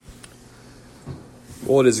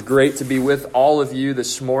Well, it is great to be with all of you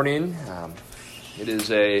this morning. It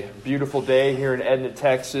is a beautiful day here in Edna,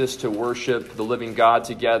 Texas, to worship the living God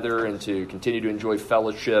together and to continue to enjoy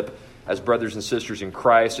fellowship as brothers and sisters in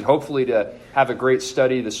Christ, and hopefully to have a great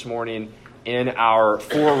study this morning in our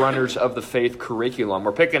Forerunners of the Faith curriculum.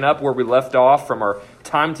 We're picking up where we left off from our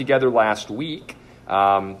time together last week.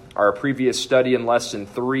 Our previous study in Lesson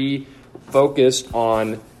 3 focused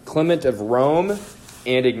on Clement of Rome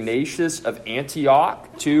and Ignatius of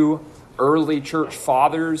Antioch, two early church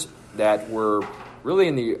fathers that were really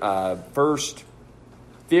in the first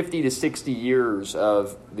 50 to 60 years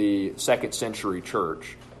of the second century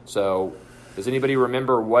church. So does anybody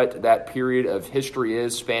remember what that period of history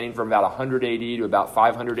is, spanning from about 100 AD to about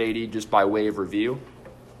 500 AD, just by way of review?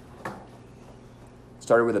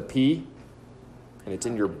 Started with a P, and it's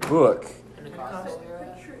in your book.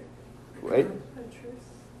 Wait.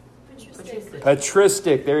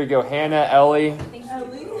 Patristic. There you go. Hannah, Ellie.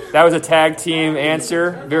 That was a tag team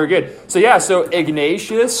answer. Very good. So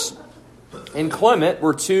Ignatius and Clement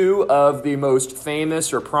were two of the most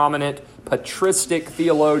famous or prominent patristic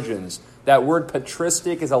theologians. That word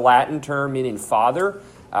patristic is a Latin term meaning father,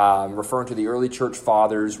 referring to the early church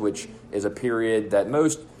fathers, which is a period that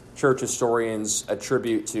most church historians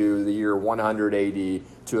attribute to the year 100 AD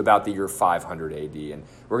to about the year 500 AD. And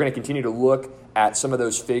we're going to continue to look at some of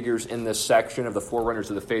those figures in this section of the Forerunners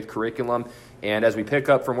of the Faith curriculum. And as we pick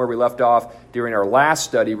up from where we left off during our last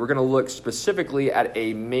study, we're going to look specifically at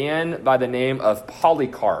a man by the name of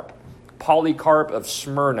Polycarp of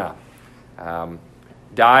Smyrna.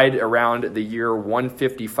 Died around the year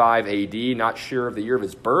 155 AD, not sure of the year of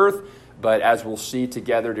his birth, but as we'll see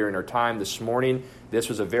together during our time this morning, this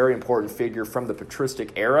was a very important figure from the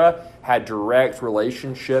patristic era, had direct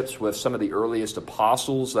relationships with some of the earliest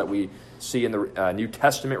apostles that we see in the New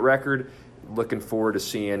Testament record. Looking forward to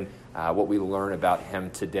seeing what we learn about him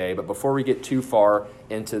today. But before we get too far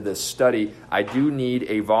into this study, I do need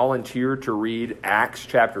a volunteer to read Acts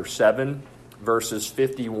chapter 7, verses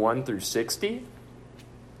 51 through 60.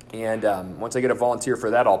 And once I get a volunteer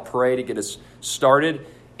for that, I'll pray to get us started.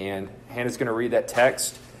 And Hannah's going to read that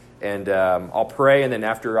text. And I'll pray, and then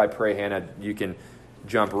after I pray, Hannah, you can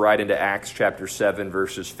jump right into Acts chapter 7,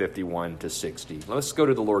 verses 51 to 60. Let's go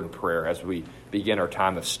to the Lord in prayer as we begin our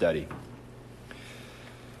time of study.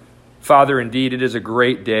 Father, indeed, it is a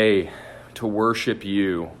great day to worship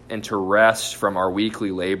you and to rest from our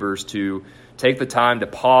weekly labors, to take the time to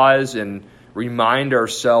pause and remind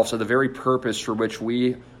ourselves of the very purpose for which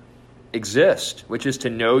we exist, which is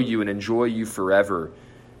to know you and enjoy you forever.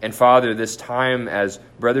 And Father, this time as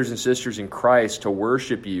brothers and sisters in Christ, to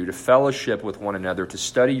worship you, to fellowship with one another, to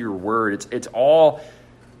study your word, it's all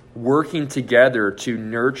working together to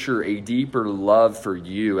nurture a deeper love for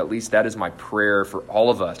you. At least that is my prayer for all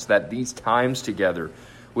of us, that these times together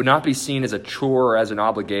would not be seen as a chore or as an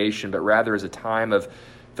obligation, but rather as a time of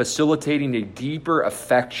facilitating a deeper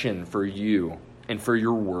affection for you and for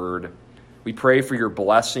your word. We pray for your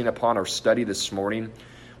blessing upon our study this morning.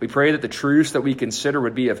 We pray that the truths that we consider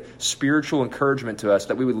would be of spiritual encouragement to us,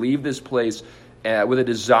 that we would leave this place with a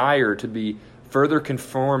desire to be further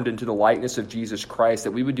conformed into the likeness of Jesus Christ,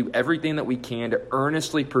 that we would do everything that we can to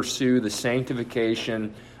earnestly pursue the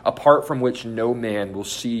sanctification apart from which no man will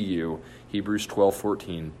see you. Hebrews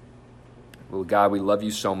 12:14. Well, God, we love you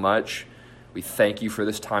so much. We thank you for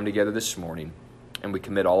this time together this morning, and we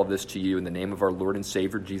commit all of this to you in the name of our Lord and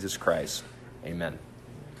Savior, Jesus Christ. Amen.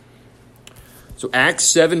 So Acts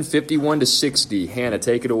 7, 51 to 60. Hannah,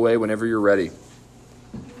 take it away whenever you're ready. You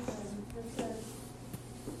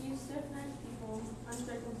stiff-necked people,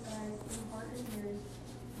 uncircumcised in heart and ears,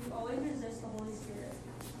 you always resist the Holy Spirit.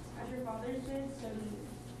 As your fathers did, so do you.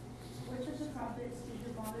 Which of the prophets did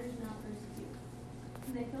your fathers not persecute?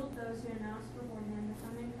 And they killed those who announced beforehand the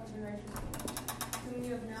coming of the righteous one, whom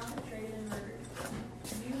you have now betrayed and murdered.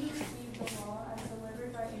 You who received the law as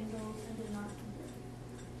delivered by angels and did not keep it.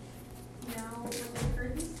 Now, when they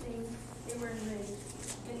heard these things, they were enraged,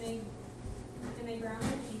 and they ground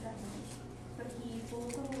their teeth at him. But he, full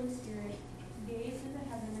of the Holy Spirit, gazed into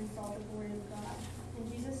heaven and saw the glory of God, and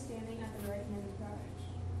Jesus standing at the right hand of God.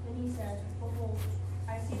 And he said, Behold,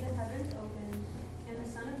 I see the heavens opened, and the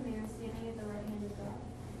Son of Man standing at the right hand of God.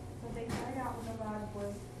 But they cried out with a loud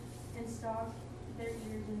voice, and stopped their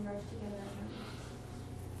ears and rushed together at him.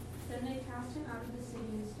 Then they cast him out of the city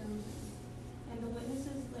and stoned him. And the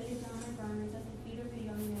witnesses laid down their garments at the feet of a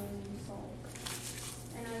young man named Saul.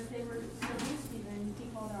 And as they were stoning Stephen, he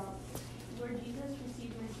called out, Lord Jesus,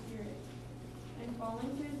 receive my spirit. And falling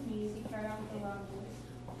to his knees, he cried out with a loud voice,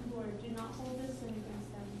 Lord, do not hold this sin against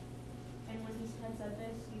them. And when he had said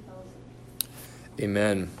this, he fell asleep.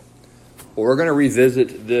 Amen. Well, we're going to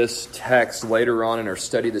revisit this text later on in our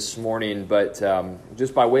study this morning, but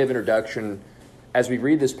just by way of introduction, as we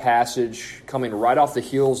read this passage, coming right off the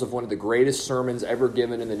heels of one of the greatest sermons ever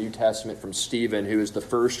given in the New Testament from Stephen, who is the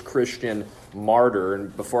first Christian martyr,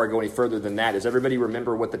 and before I go any further than that, does everybody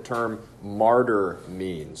remember what the term martyr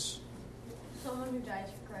means? Someone who dies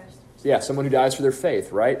for Christ. Yeah, someone who dies for their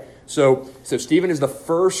faith, right? So Stephen is the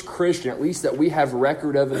first Christian, at least that we have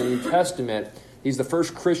record of in the New Testament. He's the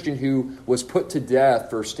first Christian who was put to death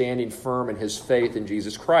for standing firm in his faith in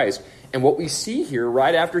Jesus Christ. And what we see here,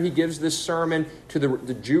 right after he gives this sermon to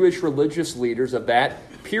the Jewish religious leaders of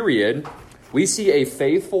that period, we see a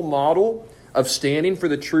faithful model of standing for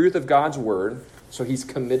the truth of God's word. So he's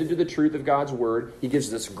committed to the truth of God's word. He gives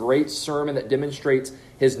this great sermon that demonstrates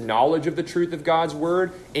his knowledge of the truth of God's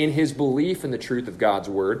word and his belief in the truth of God's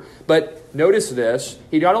word. But notice this,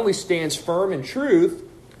 he not only stands firm in truth,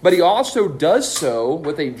 but he also does so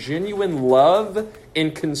with a genuine love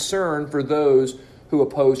and concern for those who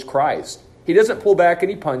oppose Christ. He doesn't pull back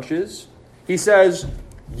any punches. He says,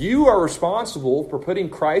 you are responsible for putting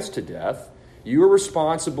Christ to death. You are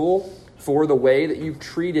responsible for the way that you've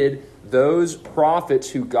treated those prophets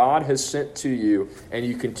who God has sent to you, and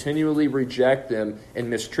you continually reject them and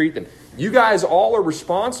mistreat them. You guys all are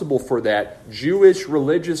responsible for that, Jewish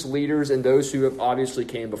religious leaders and those who have obviously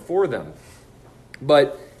came before them.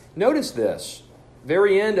 But notice this,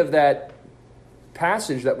 very end of that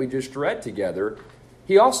passage that we just read together,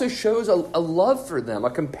 he also shows a love for them, a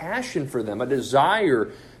compassion for them, a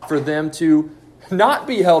desire for them to not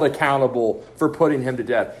be held accountable for putting him to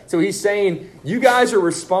death. So he's saying, you guys are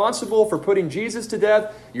responsible for putting Jesus to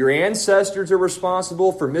death. Your ancestors are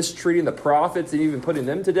responsible for mistreating the prophets and even putting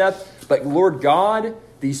them to death. But Lord God,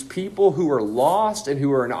 these people who are lost and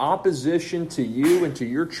who are in opposition to you and to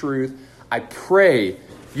your truth, I pray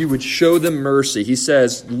you would show them mercy. He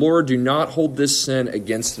says, Lord, do not hold this sin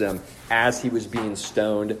against them, as he was being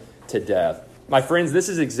stoned to death. My friends, this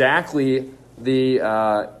is exactly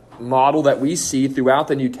the model that we see throughout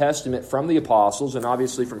the New Testament from the apostles and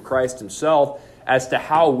obviously from Christ himself as to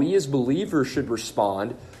how we as believers should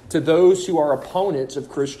respond to those who are opponents of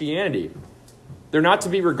Christianity. They're not to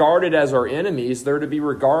be regarded as our enemies. They're to be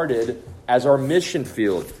regarded as our mission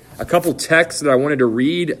field. A couple texts that I wanted to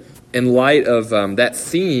read in light of that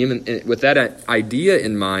theme and with that idea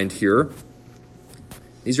in mind here.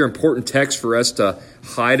 These are important texts for us to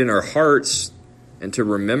hide in our hearts and to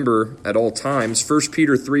remember at all times. 1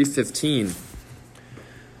 Peter 3:15.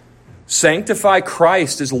 Sanctify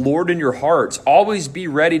Christ as Lord in your hearts. Always be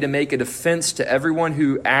ready to make a defense to everyone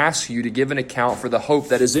who asks you to give an account for the hope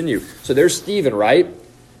that is in you. So there's Stephen, right?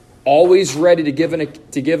 Always ready to give an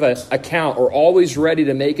account, or always ready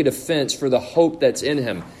to make a defense for the hope that's in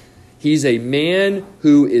him. He's a man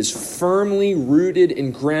who is firmly rooted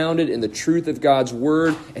and grounded in the truth of God's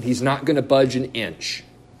word, and he's not going to budge an inch.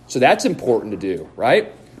 So that's important to do,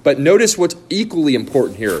 right? But notice what's equally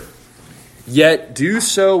important here. Yet do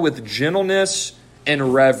so with gentleness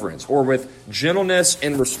and reverence, or with gentleness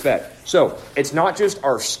and respect. So it's not just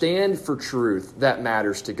our stand for truth that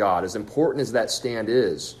matters to God, as important as that stand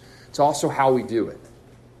is. It's also how we do it.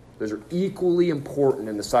 Those are equally important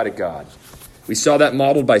in the sight of God. We saw that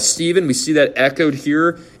modeled by Stephen. We see that echoed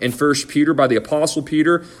here in 1 Peter by the Apostle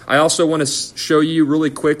Peter. I also want to show you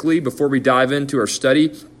really quickly, before we dive into our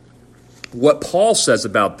study, what Paul says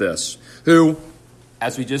about this, who,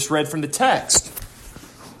 as we just read from the text,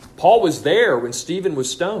 Paul was there when Stephen was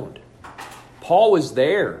stoned. Paul was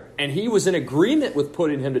there, and he was in agreement with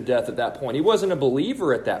putting him to death at that point. He wasn't a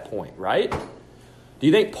believer at that point, right? Do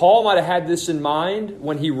you think Paul might have had this in mind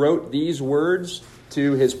when he wrote these words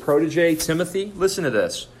to his protege, Timothy? Listen to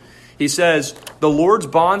this. He says, the Lord's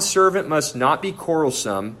bondservant must not be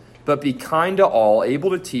quarrelsome, but be kind to all,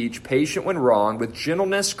 able to teach, patient when wrong, with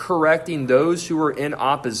gentleness correcting those who are in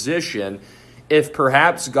opposition, if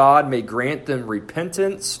perhaps God may grant them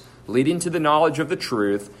repentance, leading to the knowledge of the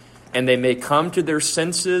truth, and they may come to their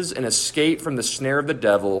senses and escape from the snare of the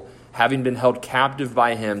devil, having been held captive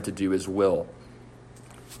by him to do his will.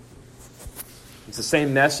 It's the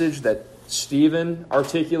same message that Stephen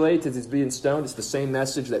articulates as he's being stoned. It's the same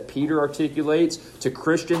message that Peter articulates to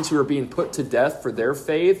Christians who are being put to death for their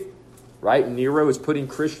faith. Right? Nero is putting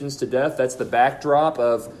Christians to death. That's the backdrop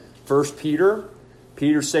of 1 Peter.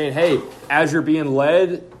 Peter's saying, hey, as you're being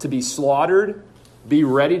led to be slaughtered, be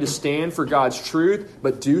ready to stand for God's truth,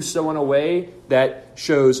 but do so in a way that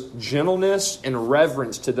shows gentleness and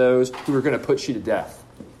reverence to those who are going to put you to death.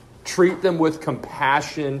 Treat them with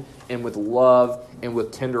compassion and with love and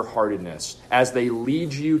with tenderheartedness as they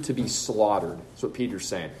lead you to be slaughtered. That's what Peter's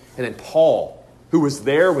saying. And then Paul, who was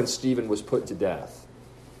there when Stephen was put to death,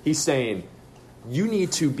 He's saying, you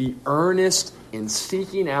need to be earnest in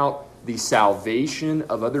seeking out the salvation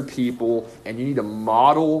of other people, and you need to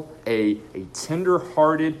model a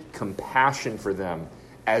tender-hearted compassion for them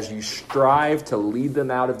as you strive to lead them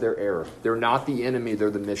out of their error. They're not the enemy, they're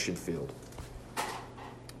the mission field.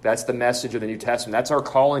 That's the message of the New Testament. That's our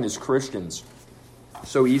calling as Christians.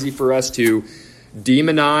 So easy for us to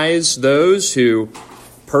demonize those who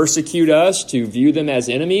persecute us, to view them as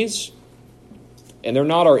enemies. And they're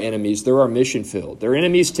not our enemies, they're our mission field. They're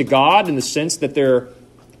enemies to God in the sense that they're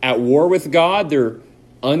at war with God. They're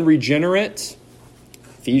unregenerate.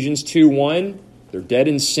 Ephesians 2:1, they're dead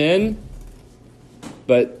in sin.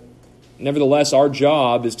 But nevertheless, our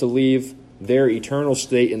job is to leave their eternal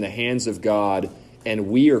state in the hands of God, and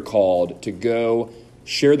we are called to go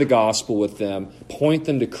share the gospel with them, point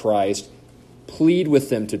them to Christ, plead with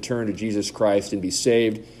them to turn to Jesus Christ and be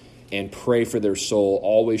saved, and pray for their soul,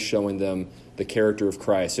 always showing them the character of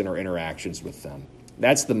Christ in our interactions with them.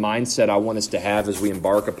 That's the mindset I want us to have as we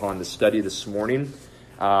embark upon the study this morning.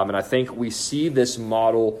 And I think we see this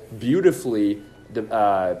model beautifully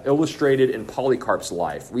illustrated in Polycarp's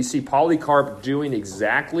life. We see Polycarp doing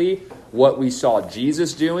exactly what we saw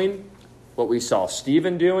Jesus doing, what we saw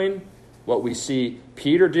Stephen doing, what we see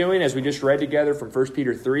Peter doing, as we just read together from 1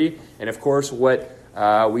 Peter 3, and of course what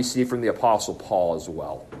we see from the Apostle Paul as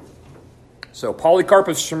well. So Polycarp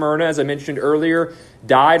of Smyrna, as I mentioned earlier,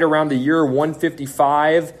 died around the year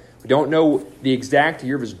 155. We don't know the exact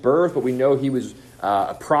year of his birth, but we know he was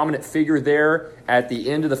a prominent figure there at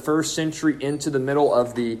the end of the first century into the middle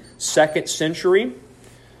of the second century.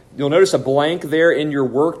 You'll notice a blank there in your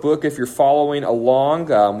workbook if you're following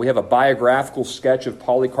along. We have a biographical sketch of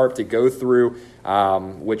Polycarp to go through,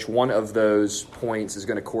 which one of those points is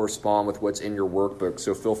going to correspond with what's in your workbook.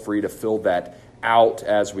 So feel free to fill that out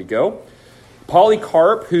as we go.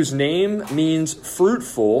 Polycarp, whose name means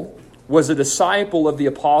fruitful, was a disciple of the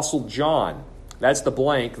Apostle John. That's the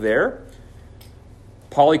blank there.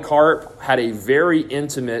 Polycarp had a very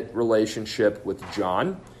intimate relationship with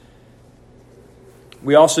John.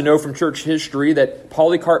 We also know from church history that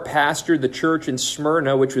Polycarp pastored the church in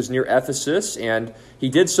Smyrna, which was near Ephesus, and he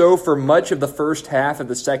did so for much of the first half of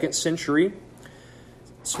the second century.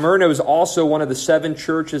 Smyrna is also one of the 7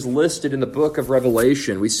 churches listed in the book of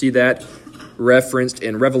Revelation. We see that referenced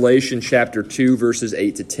in Revelation chapter 2, verses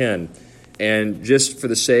 8 to 10. And just for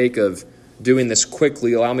the sake of doing this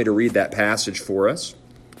quickly, allow me to read that passage for us,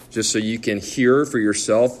 just so you can hear for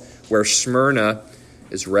yourself where Smyrna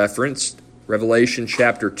is referenced. Revelation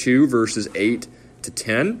chapter 2, verses 8 to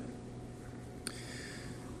 10.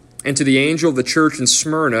 And to the angel of the church in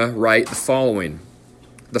Smyrna write the following.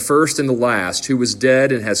 The first and the last, who was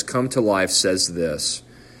dead and has come to life, says this.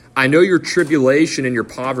 I know your tribulation and your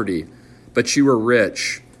poverty, but you are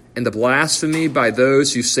rich, and the blasphemy by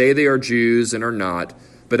those who say they are Jews and are not,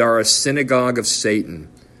 but are a synagogue of Satan.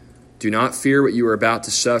 Do not fear what you are about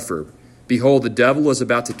to suffer. Behold, the devil is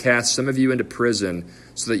about to cast some of you into prison,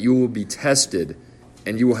 so that you will be tested,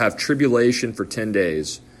 and you will have tribulation for 10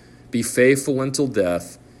 days. Be faithful until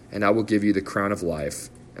death, and I will give you the crown of life.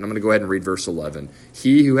 And I'm going to go ahead and read verse 11.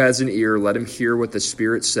 He who has an ear, let him hear what the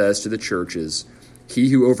Spirit says to the churches. He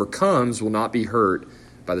who overcomes will not be hurt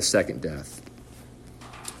by the second death.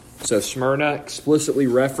 So Smyrna explicitly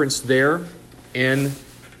referenced there in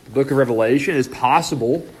the book of Revelation. It is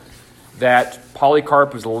possible that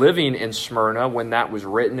Polycarp was living in Smyrna when that was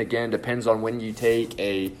written. Again, depends on when you take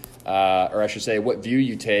what view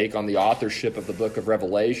you take on the authorship of the book of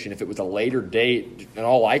Revelation. If it was a later date, in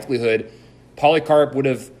all likelihood, Polycarp would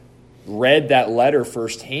have read that letter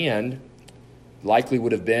firsthand, likely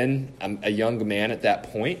would have been a young man at that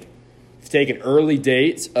point. If you take an early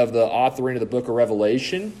date of the authoring of the book of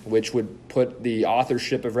Revelation, which would put the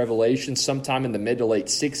authorship of Revelation sometime in the mid to late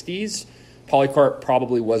 60s, Polycarp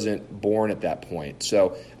probably wasn't born at that point.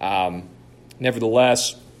 So,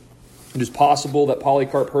 nevertheless, it is possible that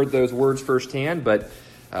Polycarp heard those words firsthand, but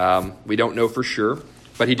we don't know for sure.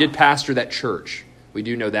 But he did pastor that church. We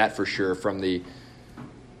do know that for sure from the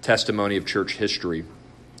testimony of church history.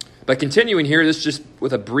 But continuing here, this is just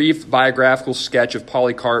with a brief biographical sketch of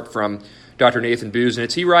Polycarp from Dr. Nathan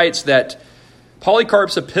Busenitz. He writes that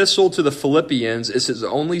Polycarp's epistle to the Philippians is his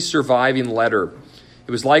only surviving letter.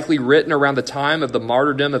 It was likely written around the time of the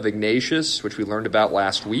martyrdom of Ignatius, which we learned about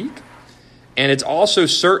last week. And it's also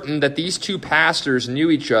certain that these two pastors knew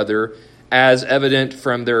each other, as evident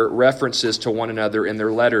from their references to one another in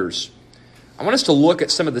their letters. I want us to look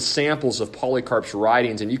at some of the samples of Polycarp's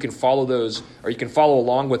writings, and you can follow those, or you can follow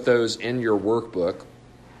along with those in your workbook.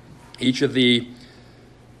 Each of the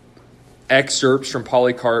excerpts from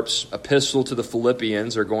Polycarp's epistle to the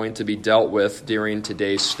Philippians are going to be dealt with during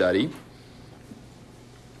today's study.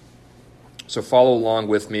 So follow along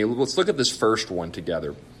with me. Let's look at this first one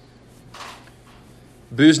together.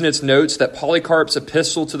 Busenitz notes that Polycarp's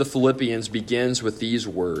epistle to the Philippians begins with these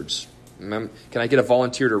words. Can I get a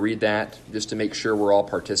volunteer to read that, just to make sure we're all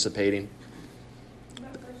participating?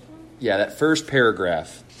 That first one? Yeah, that first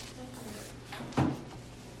paragraph. The one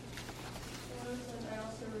that says, I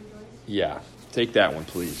also rejoice. Yeah, take that one,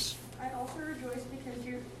 please. I also rejoice because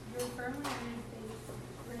your firmly rooted faith,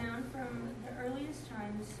 renowned from the earliest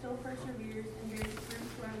times, still perseveres and bears fruit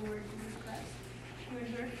to our Lord Jesus Christ, who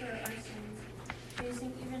endured for our sins,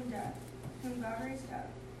 facing even death, whom God raised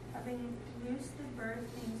up, having loosed the birth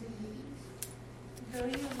things of Hades. Though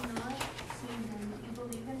you have not seen him, you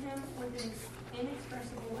believe in him with an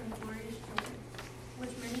inexpressible and glorious joy,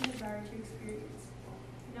 which many desire to experience,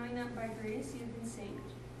 knowing that by grace you have been saved,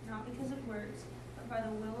 not because of works, but by the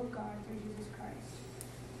will of God through Jesus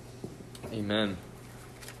Christ. Amen.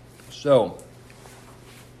 So,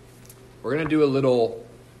 we're going to do a little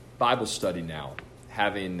Bible study now,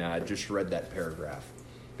 having just read that paragraph.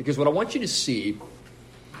 Because what I want you to see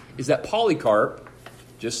is that Polycarp,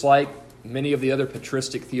 just like many of the other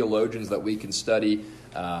patristic theologians that we can study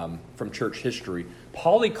from church history,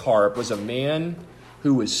 Polycarp was a man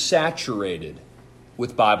who was saturated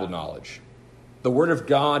with Bible knowledge. The Word of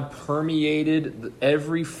God permeated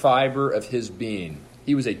every fiber of his being.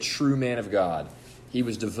 He was a true man of God. He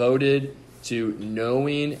was devoted to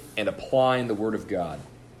knowing and applying the Word of God.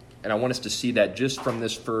 And I want us to see that just from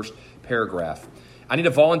this first paragraph. I need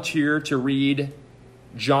a volunteer to read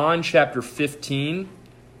John chapter 15,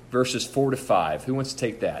 verses 4 to 5. Who wants to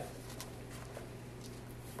take that?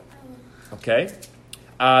 Okay.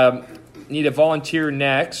 Need a volunteer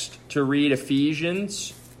next to read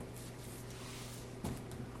Ephesians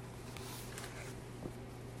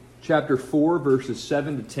chapter 4, verses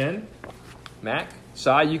 7 to 10. Mac?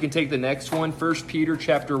 Sai, you can take the next one. 1 Peter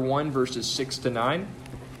chapter 1, verses 6 to 9.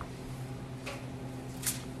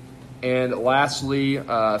 And lastly,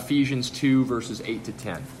 Ephesians 2, verses 8 to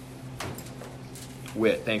 10.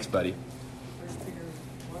 Whit, thanks, buddy. 1 Peter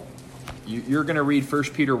what? You're going to read 1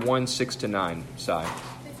 Peter 1, 6 to 9, Sai.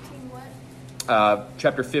 15 what?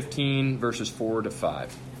 Chapter 15, verses 4 to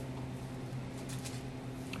 5.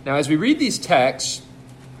 Now, as we read these texts,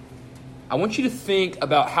 I want you to think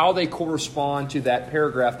about how they correspond to that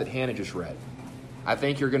paragraph that Hannah just read. I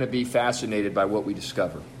think you're going to be fascinated by what we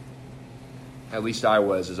discover. At least I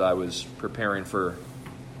was as I was preparing for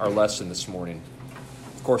our lesson this morning.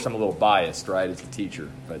 Of course, I'm a little biased, right, as a teacher,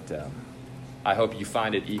 but I hope you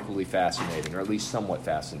find it equally fascinating, or at least somewhat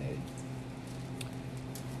fascinating.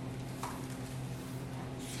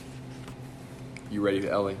 You ready,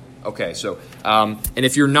 Ellie? Okay, so, and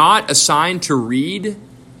if you're not assigned to read,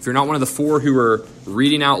 if you're not one of the four who are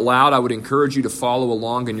reading out loud, I would encourage you to follow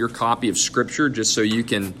along in your copy of Scripture, just so you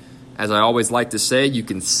can, as I always like to say, you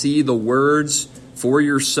can see the words for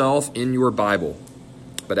yourself in your Bible.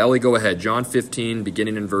 But Ellie, go ahead. John 15,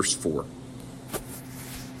 beginning in verse 4.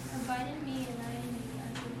 Abide in me, and I in you,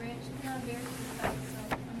 as the branch cannot bear fruit by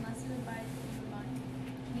itself, unless it abides in the vine.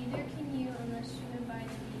 Neither can you, unless you abide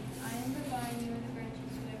in me. I am the vine, you are the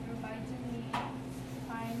branches. Whoever abides in me,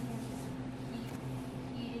 I in him.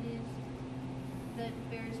 He it is that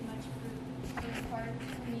bears much fruit. So apart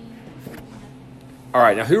from me, you can do nothing. All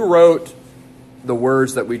right, now who wrote the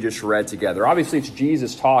words that we just read together? Obviously, it's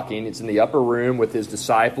Jesus talking. It's in the upper room with his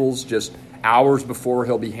disciples just hours before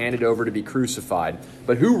he'll be handed over to be crucified.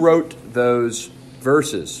 But who wrote those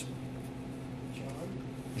verses?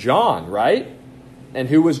 John, right? And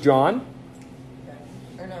who was John?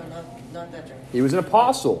 Or no, not that John. He was an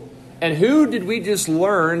apostle. And who did we just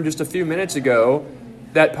learn just a few minutes ago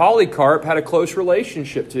that Polycarp had a close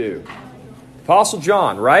relationship to? Apostle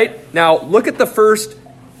John, right? Now, look at the first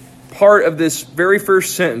part of this very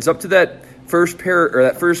first sentence, up to that first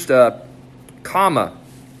comma,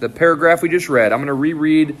 the paragraph we just read. I'm going to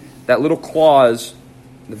reread that little clause,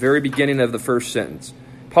 the very beginning of the first sentence.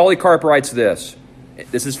 Polycarp writes this.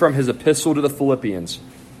 This is from his epistle to the Philippians.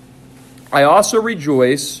 I also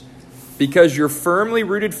rejoice because your firmly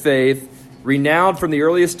rooted faith, renowned from the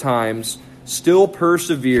earliest times, still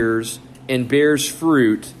perseveres and bears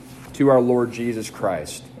fruit to our Lord Jesus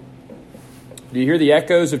Christ. Do you hear the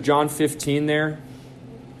echoes of John 15 there?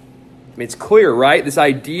 I mean, it's clear, right? This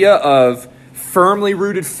idea of firmly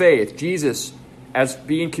rooted faith. Jesus as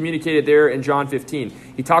being communicated there in John 15.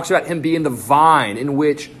 He talks about him being the vine in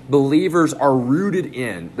which believers are rooted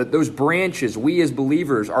in. That those branches, we as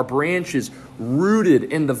believers, are branches rooted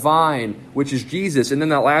in the vine, which is Jesus. And then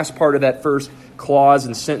that last part of that first clause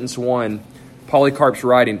in sentence 1, Polycarp's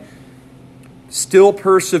writing, still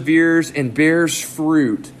perseveres and bears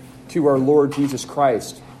fruit to our Lord Jesus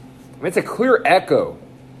Christ. I mean, it's a clear echo,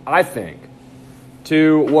 I think,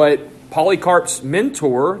 to what Polycarp's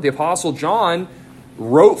mentor, the Apostle John,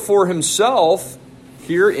 wrote for himself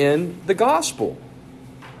here in the gospel.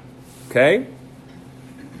 Okay?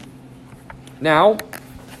 Now,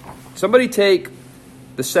 somebody take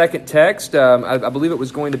the second text. I believe it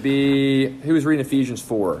was going to be, who was reading Ephesians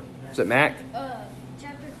 4? Is it Mac?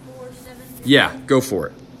 Chapter 4, 7. Yeah, go for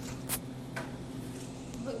it.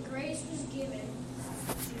 But grace was given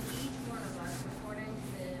to each one of us according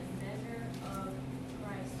to the measure of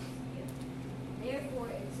Christ's gift. Therefore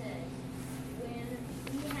it says, when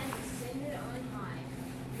he had ascended on high,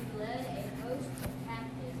 he led a host of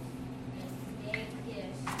captives and gave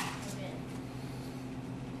gifts to men.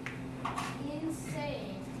 In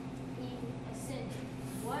saying he ascended,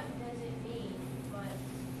 what does it mean but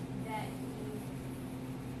that he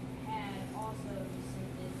had also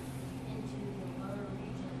descended into the lower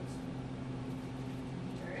regions of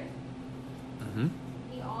the earth? Mm-hmm.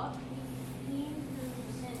 He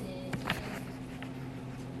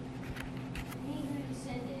who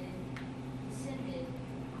descended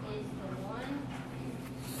is the one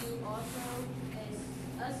who also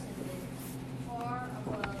ascended far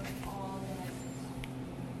above all the heavens,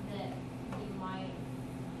 that he might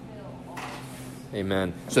fill all things.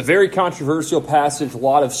 Amen. It's a very controversial passage, a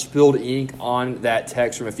lot of spilled ink on that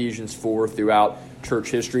text from Ephesians 4 throughout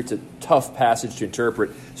church history. It's a tough passage to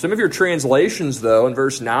interpret. Some of your translations, though, in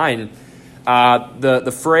verse 9,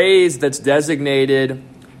 the phrase that's designated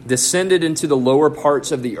descended into the lower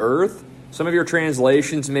parts of the earth, some of your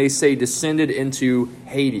translations may say descended into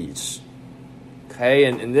Hades. Okay,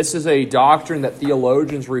 and this is a doctrine that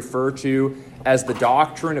theologians refer to as the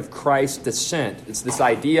doctrine of Christ's descent. It's this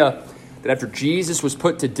idea that after Jesus was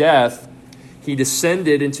put to death, he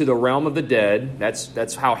descended into the realm of the dead.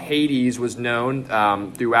 That's how Hades was known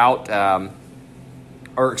throughout, the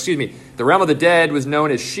realm of the dead was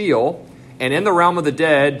known as Sheol. And in the realm of the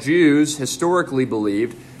dead, Jews historically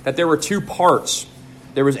believed that there were two parts.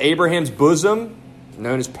 There was Abraham's bosom,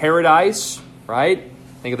 known as paradise, right?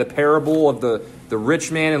 Think of the parable of the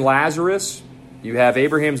rich man and Lazarus. You have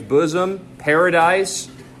Abraham's bosom, paradise.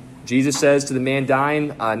 Jesus says to the man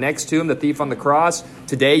dying next to him, the thief on the cross,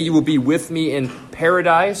 today you will be with me in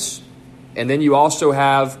paradise. And then you also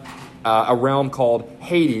have a realm called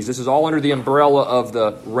Hades. This is all under the umbrella of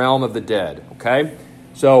the realm of the dead, okay?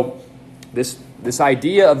 So this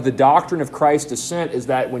idea of the doctrine of Christ's descent is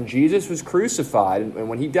that when Jesus was crucified and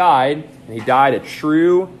when he died, and he died a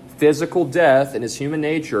true physical death in his human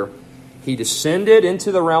nature, he descended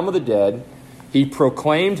into the realm of the dead. He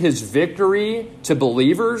proclaimed his victory to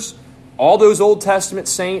believers, all those Old Testament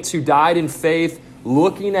saints who died in faith,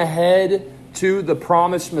 looking ahead to the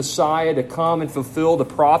promised Messiah to come and fulfill the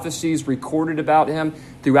prophecies recorded about him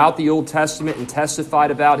throughout the Old Testament and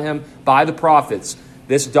testified about him by the prophets.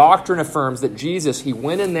 This doctrine affirms that Jesus, he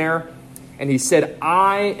went in there and he said,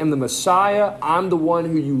 I am the Messiah, I'm the one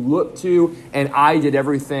who you look to, and I did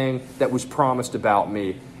everything that was promised about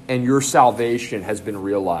me, and your salvation has been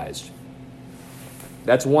realized.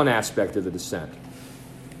 That's one aspect of the descent.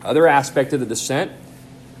 Other aspect of the descent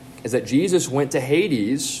is that Jesus went to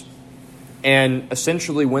Hades and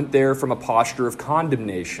essentially went there from a posture of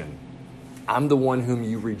condemnation. I'm the one whom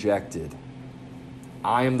you rejected.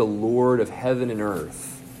 I am the Lord of heaven and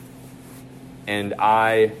earth, and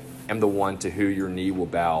I am the one to whom your knee will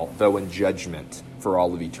bow, though in judgment for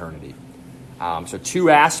all of eternity. So two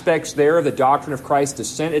aspects there of the doctrine of Christ's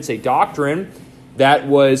descent. It's a doctrine that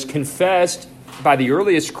was confessed by the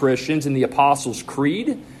earliest Christians in the Apostles'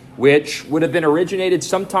 Creed, which would have been originated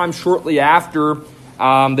sometime shortly after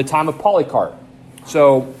the time of Polycarp.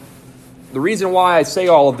 So the reason why I say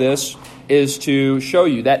all of this is to show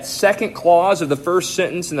you that second clause of the first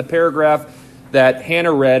sentence in the paragraph that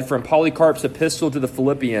Hannah read from Polycarp's epistle to the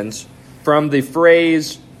Philippians, from the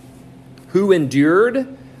phrase, who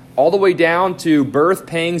endured, all the way down to birth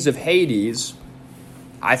pangs of Hades.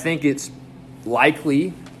 I think it's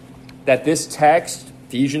likely that this text,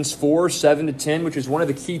 Ephesians 4, 7-10, which is one of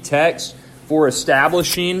the key texts for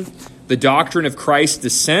establishing the doctrine of Christ's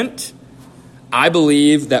descent, I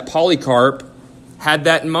believe that Polycarp had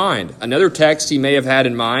that in mind. Another text he may have had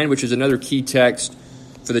in mind, which is another key text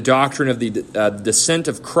for the doctrine of the descent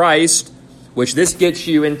of Christ, which this gets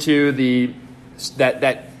you into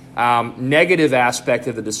that negative aspect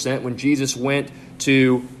of the descent when Jesus went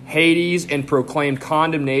to Hades and proclaimed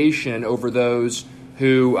condemnation over those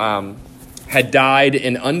who had died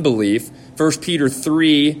in unbelief. 1 Peter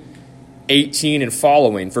 3:18 and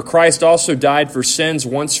following. For Christ also died for sins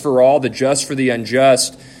once for all, the just for the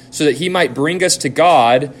unjust, so that he might bring us to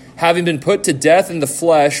God, having been put to death in the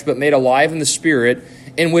flesh, but made alive in the Spirit,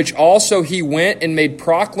 in which also he went and made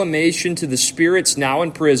proclamation to the spirits now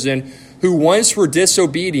in prison, who once were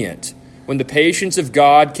disobedient, when the patience of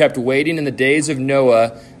God kept waiting in the days of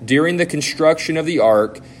Noah during the construction of the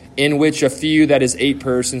ark, in which a few, that is 8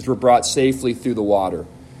 persons, were brought safely through the water.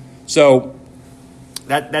 So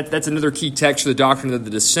that's another key text for the doctrine of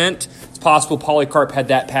the descent. It's possible Polycarp had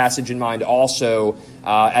that passage in mind also,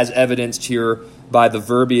 as evidenced here by the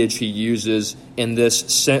verbiage he uses in this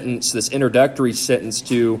sentence, this introductory sentence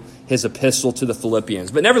to his epistle to the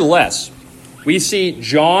Philippians. But nevertheless, we see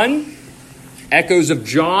John, echoes of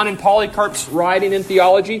John in Polycarp's writing in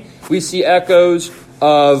theology. We see echoes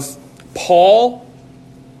of Paul,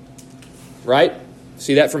 right?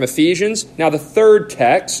 See that from Ephesians. Now the third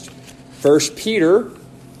text, 1 Peter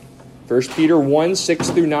 1, 6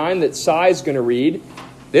 through 9, that Sai's going to read.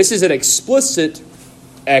 This is an explicit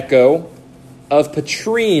echo of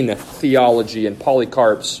Petrine theology and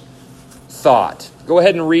Polycarp's thought. Go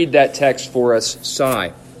ahead and read that text for us,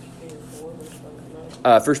 Sai.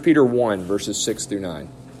 1 Peter 1, verses 6 through 9.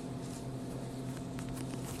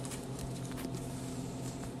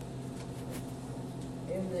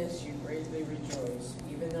 In this you greatly rejoice,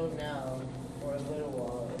 even though now, for a little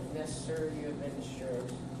while, if necessary, you have been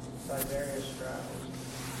disturbed by various trials.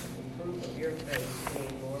 The fruit of your faith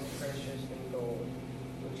being more precious than gold,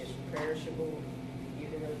 which is perishable,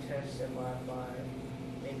 even though tested by fire,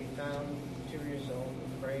 may be found to result in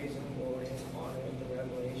praise and glory and honor at the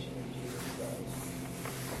revelation of Jesus Christ.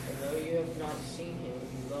 And though you have not seen him,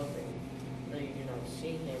 you love him. Though you do not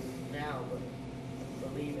see him now, but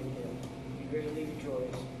believe in him, you greatly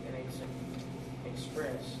rejoice and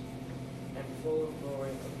express and full of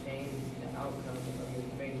glory obtain the outcome of your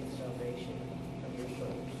faith and salvation of your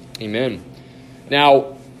souls. Amen.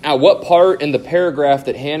 Now, at what part in the paragraph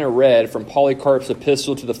that Hannah read from Polycarp's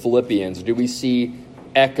epistle to the Philippians do we see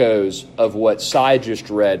echoes of what Sai just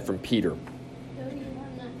read from Peter?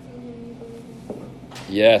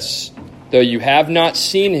 Yes. Though you have not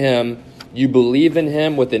seen him, you believe in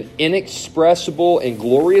him with an inexpressible and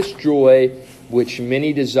glorious joy which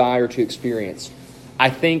many desire to experience. I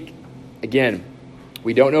think, again,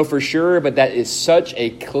 we don't know for sure, but that is such a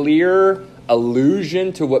clear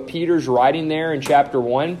allusion to what Peter's writing there in chapter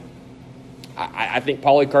 1. I think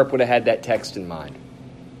Polycarp would have had that text in mind.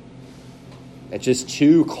 It's just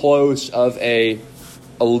too close of a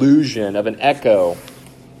allusion, of an echo,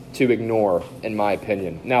 to ignore, in my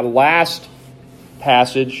opinion. Now, the last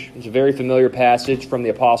passage is a very familiar passage from the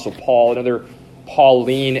Apostle Paul, another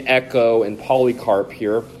Pauline echo in Polycarp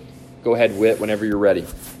here. Go ahead, Whit, whenever you're ready.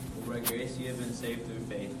 For by grace you have been saved through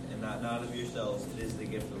faith, and that not of yourselves, it is the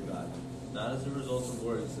gift of God, not as a result of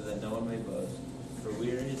works, so that no one may boast. For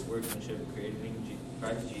we are his workmanship, created in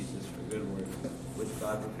Christ Jesus for good works, which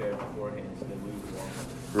God prepared beforehand so that we would walk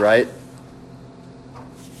in them. Right?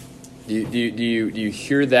 Do you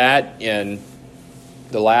hear that in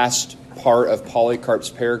the last part of Polycarp's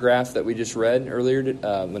paragraph that we just read earlier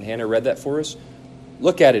when Hannah read that for us?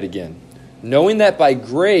 Look at it again. Knowing that by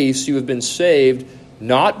grace you have been saved,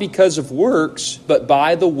 not because of works, but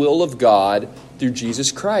by the will of God through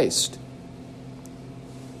Jesus Christ.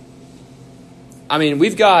 I mean,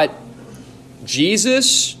 we've got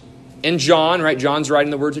Jesus and John, right? John's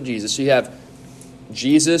writing the words of Jesus. So you have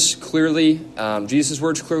Jesus clearly, Jesus'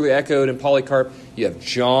 words clearly echoed in Polycarp. You have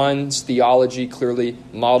John's theology clearly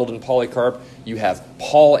modeled in Polycarp. You have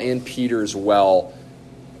Paul and Peter as well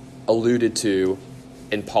alluded to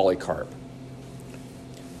in Polycarp.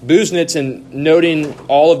 Busenitz, in noting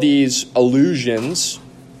all of these allusions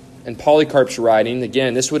in Polycarp's writing,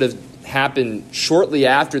 again, this would have happened shortly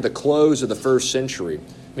after the close of the first century.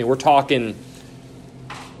 I mean, we're talking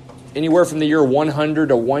anywhere from the year 100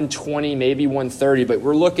 to 120, maybe 130, but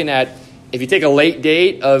we're looking at, if you take a late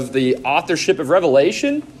date of the authorship of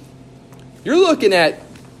Revelation, you're looking at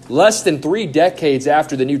less than 3 decades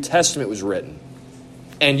after the New Testament was written.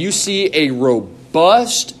 And you see a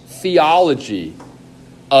robust theology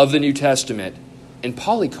of the New Testament in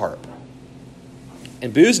Polycarp.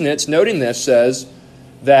 And Busenitz, noting this, says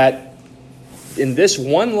that in this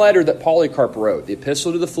one letter that Polycarp wrote, the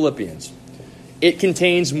Epistle to the Philippians, it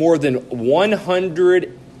contains more than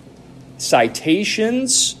 100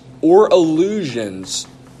 citations or allusions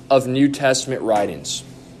of New Testament writings.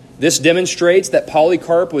 This demonstrates that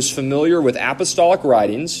Polycarp was familiar with apostolic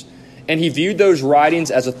writings, and he viewed those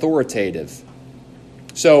writings as authoritative.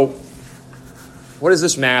 So, what does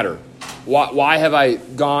this matter? Why have I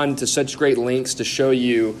gone to such great lengths to show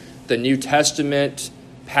you the New Testament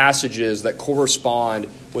passages that correspond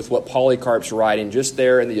with what Polycarp's writing just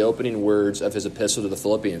there in the opening words of his epistle to the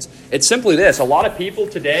Philippians? It's simply this. A lot of people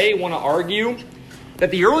today want to argue that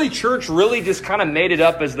the early church really just kind of made it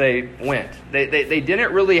up as they went. They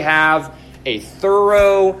didn't really have a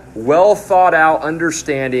thorough, well-thought-out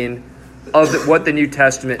understanding of what the New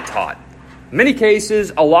Testament taught. In many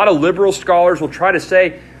cases, a lot of liberal scholars will try to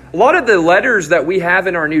say a lot of the letters that we have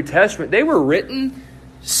in our New Testament, they were written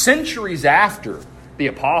centuries after the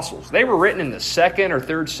apostles. They were written in the 2nd or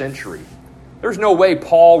 3rd century. There's no way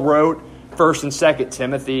Paul wrote 1st and 2nd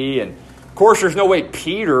Timothy, and of course there's no way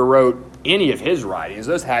Peter wrote any of his writings.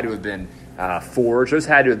 Those had to have been forged. Those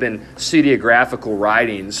had to have been pseudeographical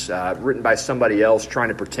writings written by somebody else trying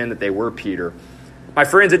to pretend that they were Peter. My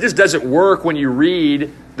friends, it just doesn't work when you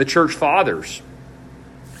read the church fathers.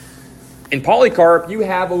 In Polycarp, you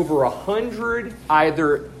have over 100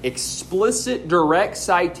 either explicit direct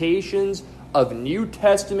citations of New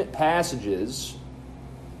Testament passages,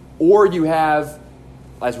 or you have,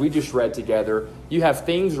 as we just read together, you have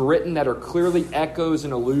things written that are clearly echoes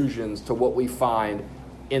and allusions to what we find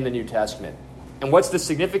in the New Testament. And what's the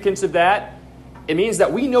significance of that? It means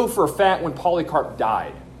that we know for a fact when Polycarp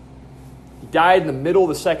died. He died in the middle of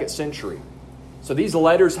the 2nd century. So these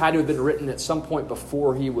letters had to have been written at some point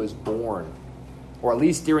before he was born, or at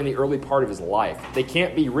least during the early part of his life. They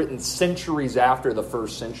can't be written centuries after the 1st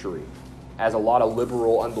century, as a lot of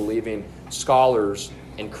liberal, unbelieving scholars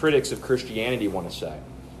and critics of Christianity want to say.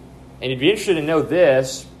 And you'd be interested to know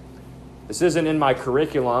this. This isn't in my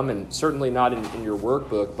curriculum and certainly not in your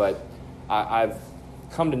workbook, but I've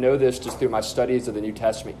come to know this just through my studies of the New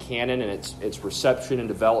Testament canon and its reception and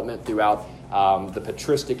development throughout the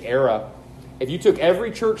patristic era. If you took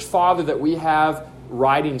every church father that we have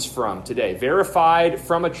writings from today, verified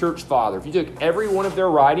from a church father, if you took every one of their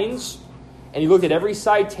writings and you looked at every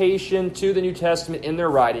citation to the New Testament in their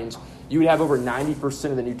writings, you would have over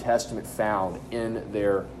 90% of the New Testament found in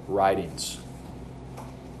their writings.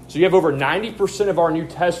 So you have over 90% of our New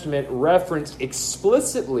Testament referenced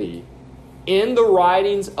explicitly in the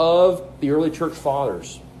writings of the early church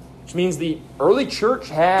fathers, which means the early church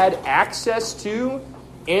had access to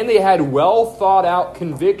and they had well thought out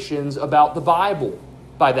convictions about the Bible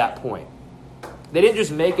by that point. They didn't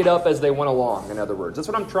just make it up as they went along, in other words. That's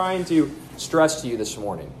what I'm trying to stress to you this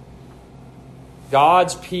morning.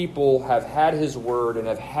 God's people have had His Word and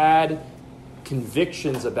have had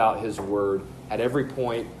convictions about His Word at every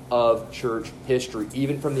point of church history,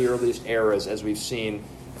 even from the earliest eras, as we've seen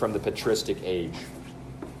from the Patristic Age.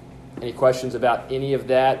 Any questions about any of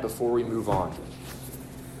that before we move on?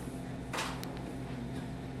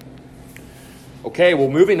 Okay, well,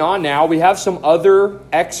 moving on now, we have some other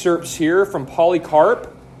excerpts here from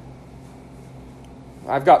Polycarp.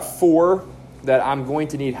 I've got 4 that I'm going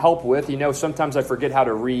to need help with. You know, sometimes I forget how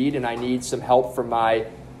to read, and I need some help from my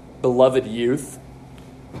beloved youth.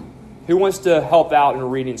 Who wants to help out in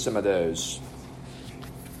reading some of those?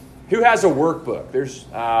 Who has a workbook? There's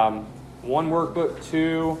 1 workbook,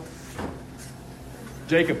 2.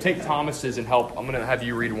 Jacob, take Thomas's and help. I'm going to have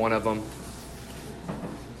you read one of them.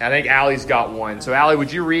 I think Allie's got one. So, Allie,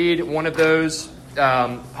 would you read one of those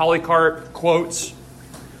Polycarp quotes?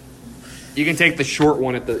 You can take the short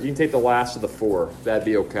one you can take the last of the 4. That'd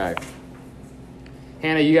be okay.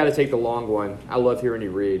 Hannah, you got to take the long one. I love hearing you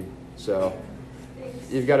read. So,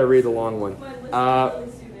 you've got to read the long one.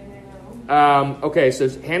 Okay, so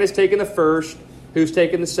Hannah's taking the first. Who's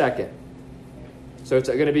taking the second? So it's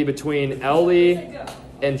going to be between Ellie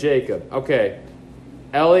and Jacob. Okay,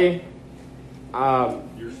 Ellie.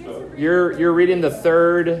 You're reading the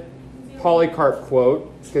 3rd Polycarp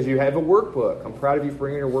quote because you have a workbook. I'm proud of you for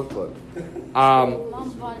bringing your workbook.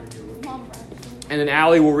 And then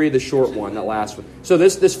Allie will read the short one, that last one. So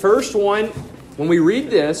this first one, when we read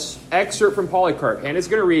this excerpt from Polycarp, Hannah's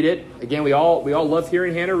going to read it. Again, we all love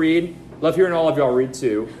hearing Hannah read. Love hearing all of y'all read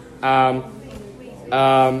too. But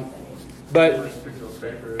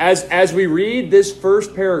as we read this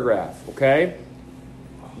first paragraph, okay,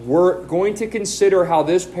 we're going to consider how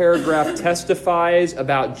this paragraph testifies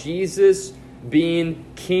about Jesus being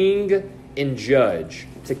king and judge.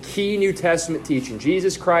 It's a key New Testament teaching.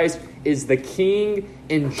 Jesus Christ is the king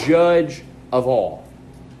and judge of all.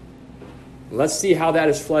 Let's see how that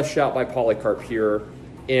is fleshed out by Polycarp here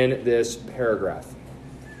in this paragraph.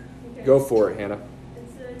 Okay. Go for it, Hannah. It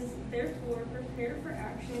says, therefore, prepare for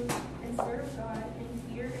action and serve God in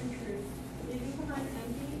fear and truth, leaving behind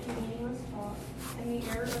empty and God, and the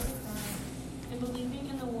heir of the crown, and believing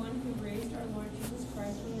in the one who raised our Lord Jesus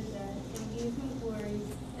Christ from the dead, and gave him glory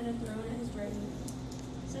and a throne at his right hand.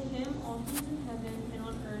 To him all things in heaven and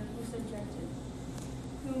on earth were subjected,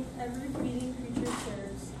 whom every breathing creature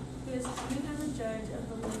serves, who is coming as a judge of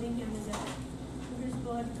the living and the dead, for whose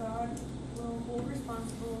blood God will hold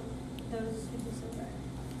responsible those who disobey.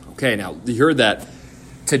 Okay, now you heard that.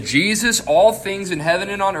 To Jesus, all things in heaven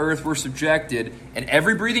and on earth were subjected, and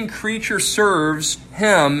every breathing creature serves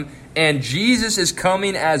him, and Jesus is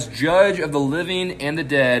coming as judge of the living and the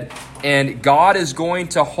dead, and God is going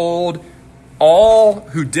to hold all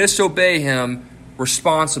who disobey him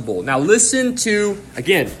responsible. Now listen to,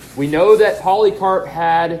 again, we know that Polycarp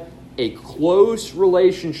had a close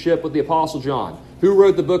relationship with the Apostle John. Who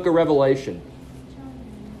wrote the book of Revelation?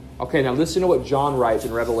 Okay, now listen to what John writes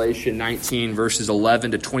in Revelation 19, verses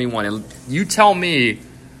 11 to 21. And you tell me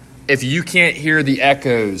if you can't hear the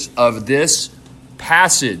echoes of this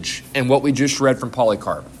passage and what we just read from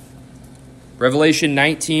Polycarp. Revelation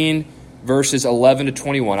 19, verses 11 to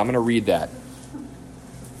 21. I'm going to read that.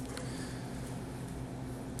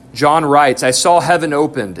 John writes, I saw heaven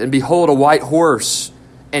opened, and behold, a white horse.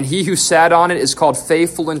 And he who sat on it is called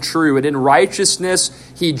Faithful and True. And in righteousness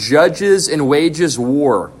he judges and wages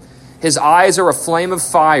war. His eyes are a flame of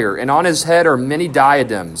fire, and on his head are many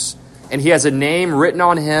diadems. And he has a name written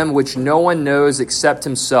on him which no one knows except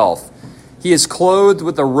himself. He is clothed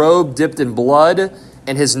with a robe dipped in blood,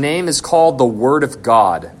 and his name is called the Word of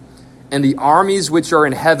God. And the armies which are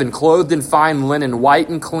in heaven, clothed in fine linen, white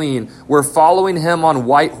and clean, were following him on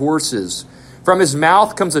white horses. From his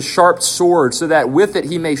mouth comes a sharp sword, so that with it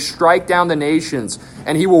he may strike down the nations,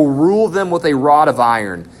 and he will rule them with a rod of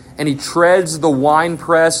iron. And he treads the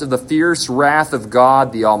winepress of the fierce wrath of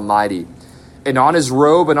God the Almighty. And on his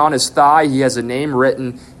robe and on his thigh he has a name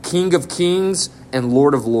written, King of Kings and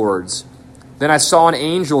Lord of Lords. Then I saw an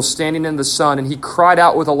angel standing in the sun, and he cried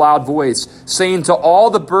out with a loud voice, saying to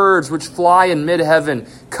all the birds which fly in mid-heaven,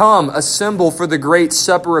 Come, assemble for the great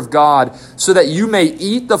supper of God, so that you may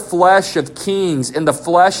eat the flesh of kings, and the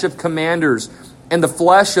flesh of commanders, and the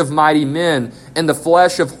flesh of mighty men, and the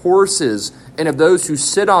flesh of horses, and of those who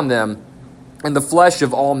sit on them, and the flesh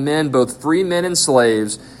of all men, both free men and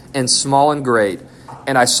slaves, and small and great.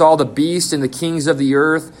 And I saw the beast and the kings of the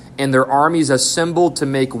earth, and their armies assembled to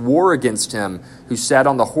make war against him who sat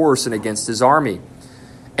on the horse and against his army.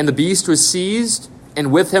 And the beast was seized,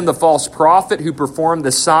 and with him the false prophet who performed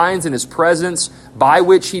the signs in his presence, by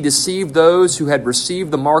which he deceived those who had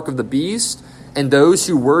received the mark of the beast and those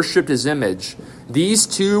who worshipped his image. These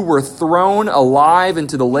two were thrown alive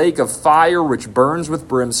into the lake of fire which burns with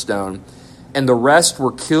brimstone, and the rest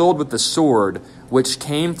were killed with the sword which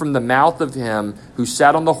came from the mouth of him who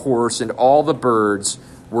sat on the horse, and all the birds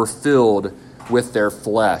were filled with their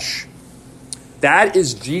flesh. That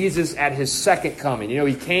is Jesus at his second coming. You know,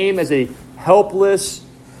 he came as a helpless,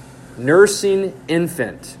 nursing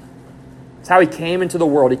infant. That's how he came into the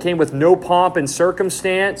world. He came with no pomp and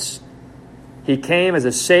circumstance. He came as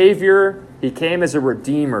a Savior. He came as a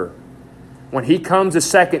Redeemer. When he comes a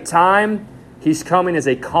second time, he's coming as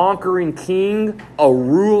a conquering king, a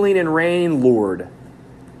ruling and reigning Lord,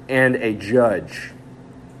 and a judge.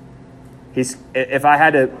 If I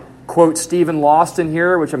had to quote Stephen Lawson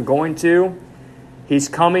here, which I'm going to, he's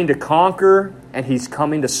coming to conquer and he's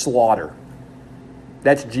coming to slaughter.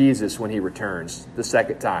 That's Jesus when he returns the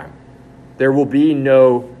second time. There will be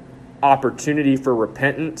no opportunity for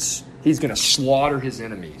repentance. He's going to slaughter his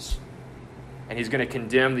enemies, and he's going to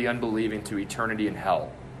condemn the unbelieving to eternity in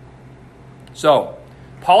hell. So,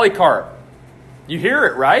 Polycarp, you hear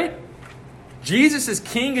it, right? Jesus is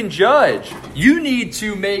king and judge. You need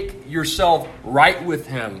to make yourself right with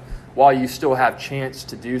him while you still have chance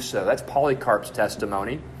to do so. That's Polycarp's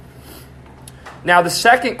testimony. Now, the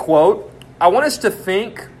second quote, I want us to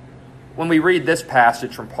think, when we read this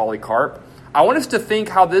passage from Polycarp, I want us to think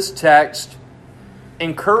how this text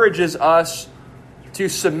encourages us to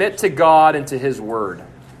submit to God and to his word.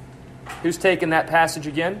 Who's taking that passage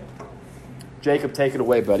again? Jacob, take it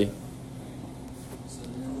away, buddy.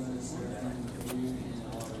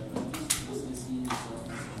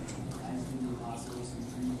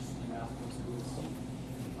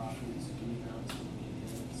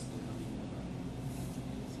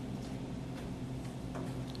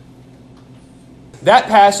 That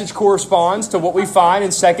passage corresponds to what we find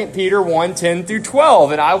in 2 Peter 1, 10 through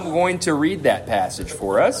 12, and I'm going to read that passage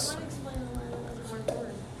for us.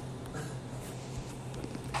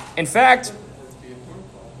 In fact,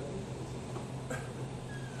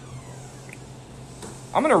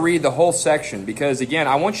 I'm going to read the whole section because, again,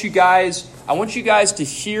 I want you guys to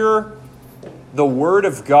hear the Word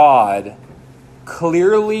of God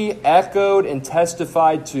clearly echoed and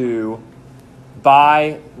testified to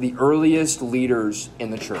by the earliest leaders in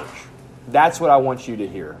the church. That's what I want you to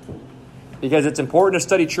hear. Because it's important to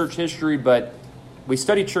study church history, but we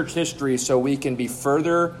study church history so we can be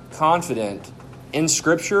further confident in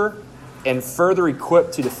Scripture and further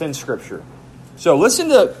equipped to defend Scripture. So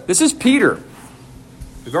this is Peter.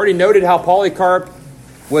 We've already noted how Polycarp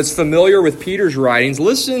was familiar with Peter's writings.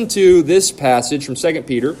 Listen to this passage from 2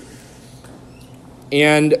 Peter.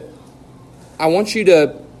 And I want you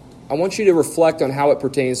to reflect on how it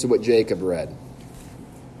pertains to what Jacob read.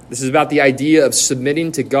 This is about the idea of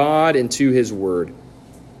submitting to God and to His Word.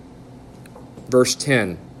 Verse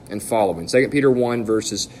 10 and following. 2 Peter 1,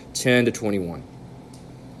 verses 10 to 21.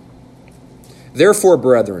 Therefore,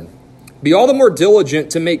 brethren, be all the more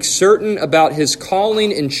diligent to make certain about His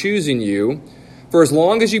calling and choosing you, for as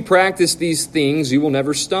long as you practice these things, you will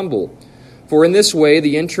never stumble. For in this way,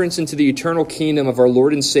 the entrance into the eternal kingdom of our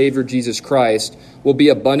Lord and Savior Jesus Christ will be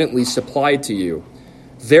abundantly supplied to you.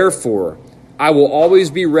 Therefore, I will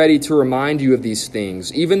always be ready to remind you of these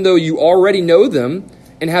things, even though you already know them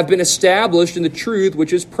and have been established in the truth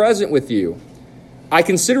which is present with you. I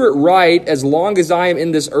consider it right, as long as I am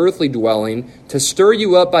in this earthly dwelling, to stir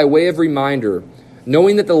you up by way of reminder,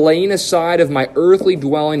 knowing that the laying aside of my earthly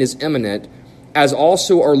dwelling is imminent, as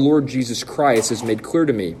also our Lord Jesus Christ has made clear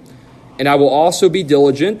to me. And I will also be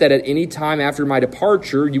diligent that at any time after my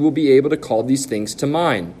departure you will be able to call these things to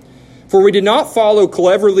mind. For we did not follow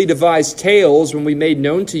cleverly devised tales when we made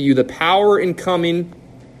known to you the power and coming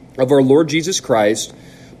of our Lord Jesus Christ,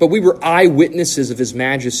 but we were eyewitnesses of His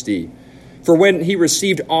majesty. For when He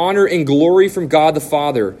received honor and glory from God the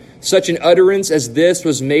Father, such an utterance as this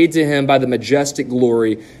was made to Him by the majestic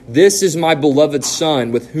glory, "This is my beloved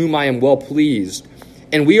Son, with whom I am well pleased."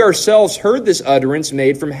 And we ourselves heard this utterance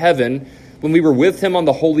made from heaven when we were with Him on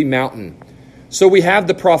the holy mountain. So we have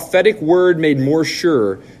the prophetic word made more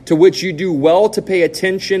sure, to which you do well to pay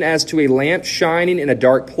attention as to a lamp shining in a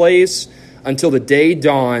dark place until the day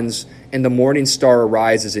dawns and the morning star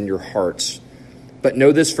arises in your hearts. But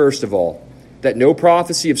know this first of all, that no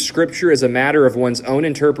prophecy of Scripture is a matter of one's own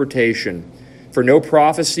interpretation. For no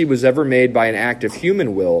prophecy was ever made by an act of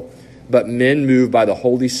human will, but men moved by the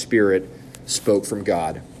Holy Spirit spoke from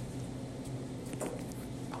God.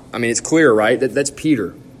 I mean, it's clear, right? That's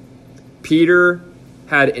Peter. Peter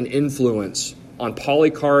had an influence on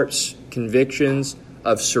Polycarp's convictions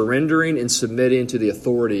of surrendering and submitting to the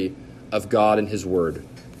authority of God and His Word.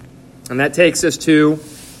 And that takes us to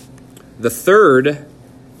the third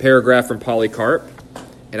paragraph from Polycarp,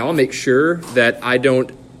 and I'll make sure that I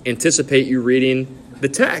don't anticipate you reading the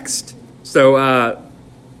text. So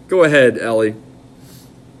go ahead, Ellie.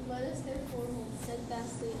 Let us therefore hold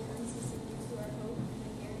steadfastly and unceasingly to our hope and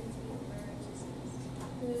the guarantee of our righteousness,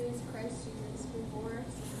 who is Christ Jesus, who bore our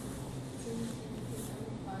sins in His own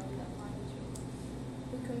body upon the tree,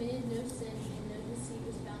 who committed no sin and no deceit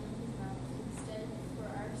was found in His mouth. Instead, for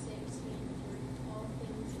our sakes He endured all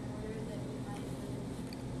things in order that we might live.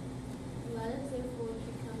 Let us therefore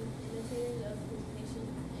become imitators of His patient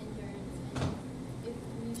endurance, and if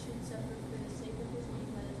we should suffer for the sake of His name,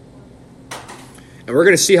 let us glory. And we're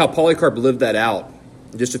going to see how Polycarp lived that out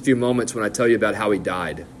in just a few moments when I tell you about how he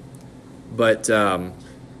died. But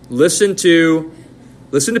listen to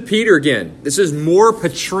Peter again. This is more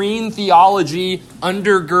Petrine theology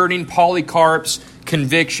undergirding Polycarp's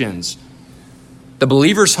convictions. The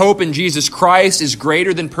believer's hope in Jesus Christ is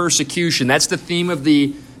greater than persecution. That's the theme of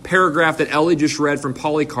the paragraph that Ellie just read from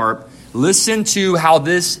Polycarp. Listen to how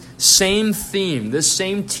this same theme, this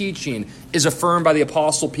same teaching is affirmed by the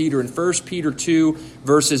Apostle Peter in 1 Peter 2,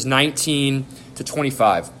 verses 19 to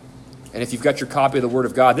 25. And if you've got your copy of the Word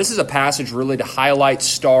of God, this is a passage really to highlight,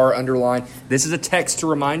 star, underline. This is a text to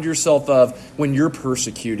remind yourself of when you're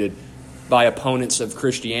persecuted by opponents of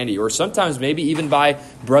Christianity, or sometimes maybe even by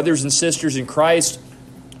brothers and sisters in Christ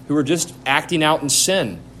who are just acting out in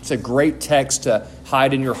sin. It's a great text to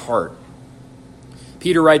hide in your heart.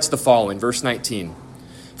 Peter writes the following, verse 19.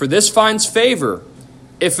 For this finds favor,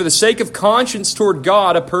 if for the sake of conscience toward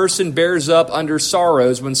God a person bears up under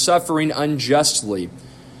sorrows when suffering unjustly.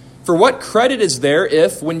 For what credit is there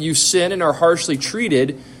if, when you sin and are harshly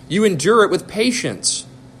treated, you endure it with patience?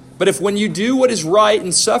 But if when you do what is right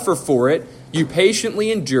and suffer for it, you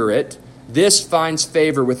patiently endure it, this finds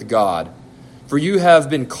favor with God. For you have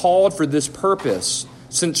been called for this purpose,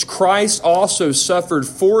 since Christ also suffered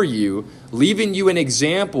for you, leaving you an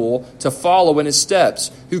example to follow in His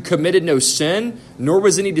steps, who committed no sin, nor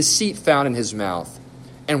was any deceit found in His mouth.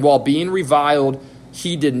 And while being reviled,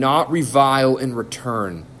 He did not revile in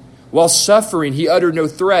return. While suffering, he uttered no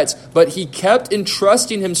threats, but he kept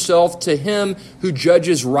entrusting himself to him who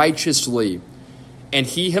judges righteously. And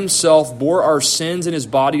he himself bore our sins in his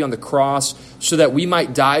body on the cross so that we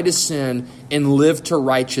might die to sin and live to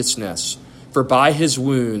righteousness. For by his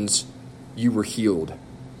wounds you were healed.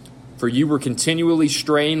 For you were continually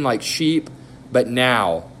straying like sheep, but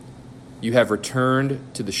now you have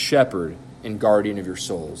returned to the shepherd and guardian of your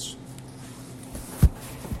souls.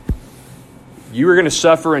 You are going to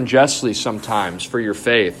suffer unjustly sometimes for your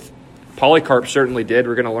faith. Polycarp certainly did.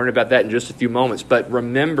 We're going to learn about that in just a few moments. But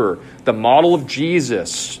remember, the model of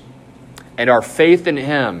Jesus and our faith in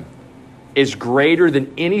him is greater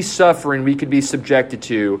than any suffering we could be subjected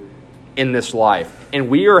to in this life. And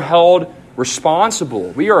we are held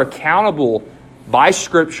responsible. We are accountable by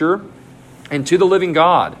Scripture and to the living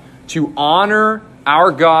God to honor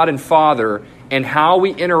our God and Father and how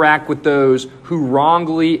we interact with those who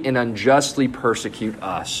wrongly and unjustly persecute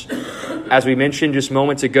us. As we mentioned just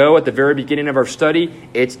moments ago at the very beginning of our study,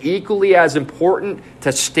 it's equally as important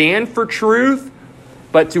to stand for truth,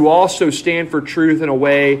 but to also stand for truth in a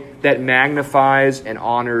way that magnifies and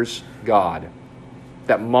honors God,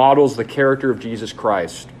 that models the character of Jesus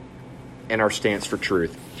Christ in our stance for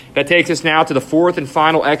truth. That takes us now to the fourth and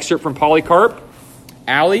final excerpt from Polycarp.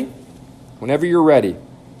 Allie, whenever you're ready.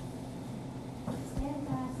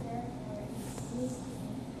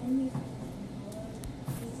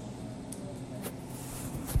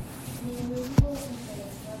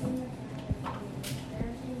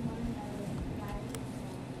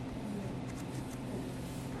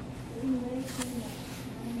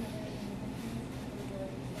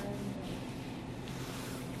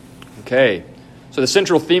 Okay, so the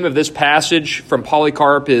central theme of this passage from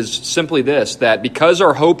Polycarp is simply this, that because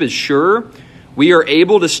our hope is sure, we are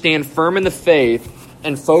able to stand firm in the faith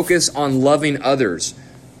and focus on loving others.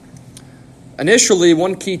 Initially,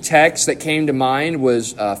 one key text that came to mind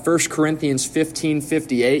was 1 Corinthians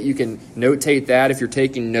 15:58. You can notate that if you're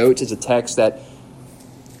taking notes. It's a text that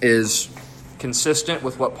is consistent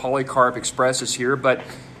with what Polycarp expresses here, but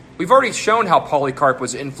we've already shown how Polycarp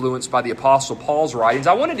was influenced by the Apostle Paul's writings.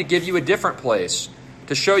 I wanted to give you a different place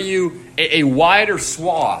to show you a wider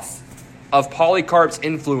swath of Polycarp's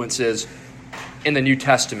influences in the New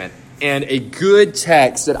Testament. And a good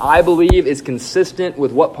text that I believe is consistent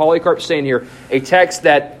with what Polycarp's saying here, a text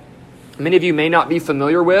that many of you may not be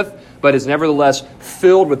familiar with, but is nevertheless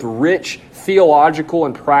filled with rich theological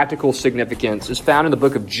and practical significance, is found in the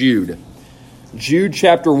book of Jude. Jude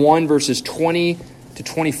chapter 1, verses 20 to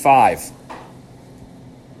 25.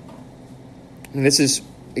 And this is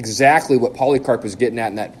exactly what Polycarp was getting at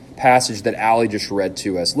in that passage that Allie just read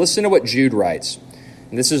to us. Listen to what Jude writes.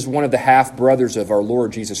 And this is one of the half-brothers of our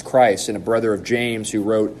Lord Jesus Christ and a brother of James who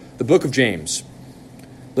wrote the book of James.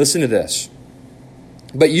 Listen to this.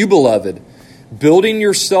 But you, beloved, building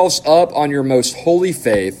yourselves up on your most holy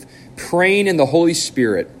faith, praying in the Holy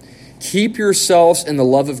Spirit, keep yourselves in the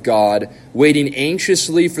love of God, waiting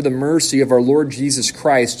anxiously for the mercy of our Lord Jesus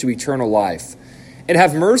Christ to eternal life. And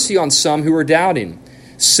have mercy on some who are doubting.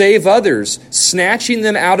 Save others, snatching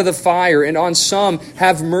them out of the fire, and on some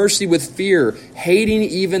have mercy with fear, hating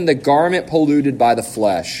even the garment polluted by the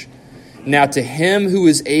flesh. Now to him who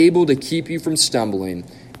is able to keep you from stumbling,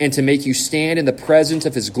 and to make you stand in the presence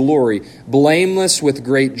of his glory, blameless with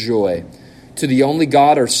great joy. To the only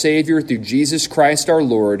God, our Savior, through Jesus Christ our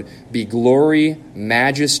Lord, be glory,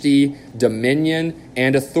 majesty, dominion,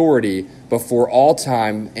 and authority before all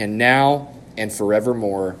time, and now and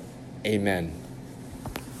forevermore. Amen.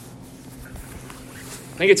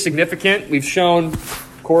 I think it's significant. We've shown,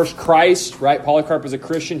 of course, Christ, right? Polycarp was a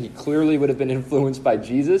Christian. He clearly would have been influenced by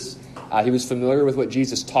Jesus. He was familiar with what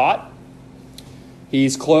Jesus taught.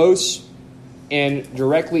 He's close and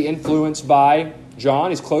directly influenced by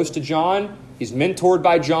John. He's close to John. He's mentored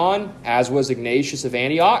by John, as was Ignatius of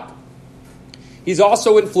Antioch. He's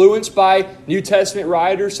also influenced by New Testament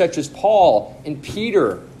writers such as Paul and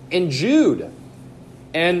Peter and Jude.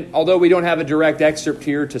 And although we don't have a direct excerpt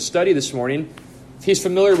here to study this morning, if he's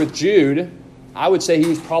familiar with Jude, I would say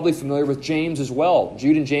he's probably familiar with James as well.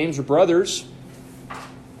 Jude and James were brothers.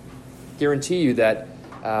 Guarantee you that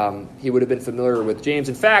he would have been familiar with James.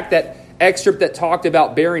 In fact, that excerpt that talked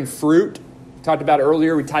about bearing fruit, talked about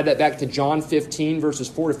earlier, we tied that back to John 15, verses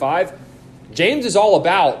 4 to 5. James is all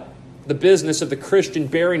about the business of the Christian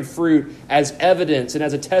bearing fruit as evidence and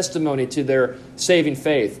as a testimony to their saving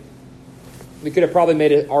faith. We could have probably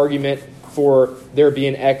made an argument for there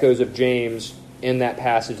being echoes of James in that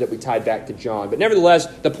passage that we tied back to John. But nevertheless,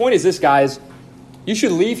 the point is this, guys. You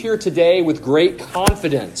should leave here today with great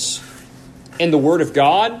confidence in the Word of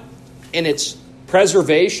God, in its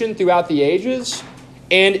preservation throughout the ages,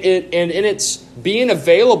 and in its being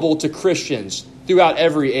available to Christians throughout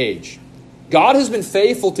every age. God has been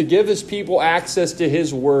faithful to give his people access to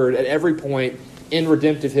his word at every point in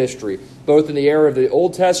redemptive history, both in the era of the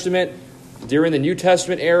Old Testament, during the New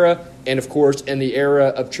Testament era, and of course in the era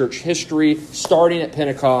of church history, starting at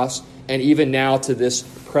Pentecost and even now to this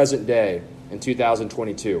present day in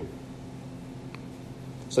 2022.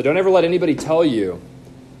 So don't ever let anybody tell you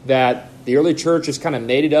that the early church just kind of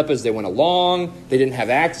made it up as they went along. They didn't have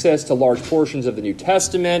access to large portions of the New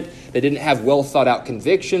Testament. They didn't have well thought out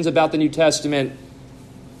convictions about the New Testament.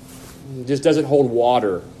 It just doesn't hold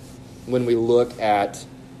water when we look at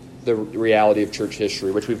the reality of church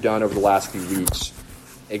history, which we've done over the last few weeks.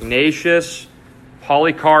 Ignatius,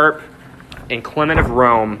 Polycarp, and Clement of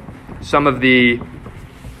Rome, some of the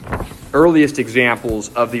earliest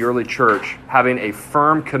examples of the early church having a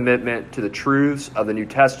firm commitment to the truths of the New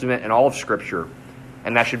Testament and all of Scripture,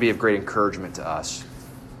 and that should be of great encouragement to us.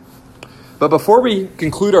 But before we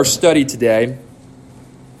conclude our study today,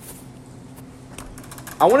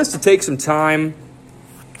 I want us to take some time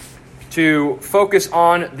to focus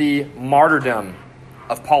on the martyrdom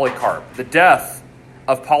of Polycarp, the death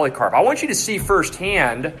of Polycarp. I want you to see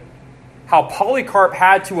firsthand how Polycarp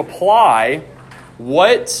had to apply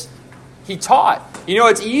what he taught. You know,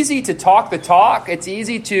 it's easy to talk the talk. It's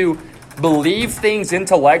easy to believe things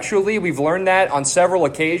intellectually. We've learned that on several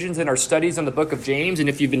occasions in our studies on the book of James. And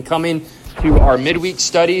if you've been coming to our midweek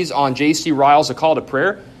studies on J.C. Ryle's A Call to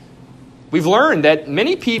Prayer, we've learned that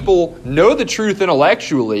many people know the truth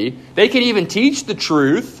intellectually. They can even teach the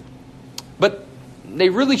truth, but they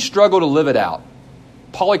really struggle to live it out.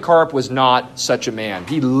 Polycarp was not such a man.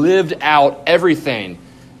 He lived out everything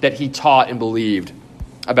that he taught and believed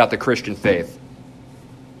about the Christian faith.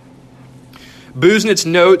 Busenitz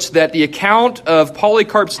notes that the account of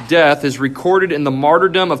Polycarp's death is recorded in the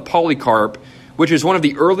Martyrdom of Polycarp, which is one of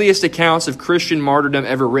the earliest accounts of Christian martyrdom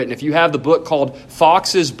ever written. If you have the book called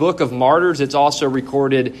Fox's Book of Martyrs, it's also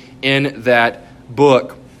recorded in that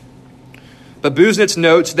book. But Busenitz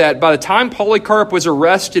notes that by the time Polycarp was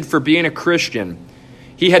arrested for being a Christian,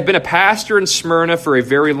 he had been a pastor in Smyrna for a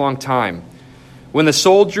very long time. When the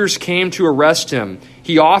soldiers came to arrest him,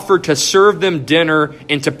 he offered to serve them dinner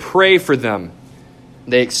and to pray for them.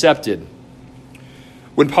 They accepted.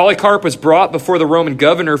 When Polycarp was brought before the Roman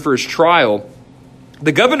governor for his trial,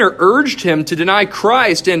 the governor urged him to deny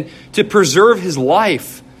Christ and to preserve his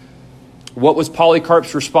life. What was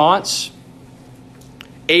Polycarp's response?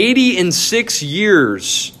 86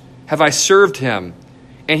 years have I served him,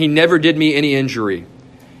 and he never did me any injury.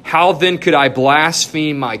 How then could I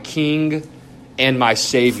blaspheme my king and my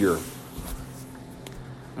Savior?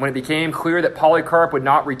 When it became clear that Polycarp would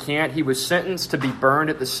not recant, he was sentenced to be burned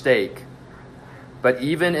at the stake. But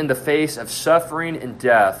even in the face of suffering and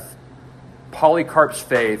death, Polycarp's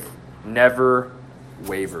faith never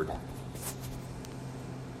wavered.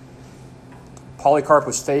 Polycarp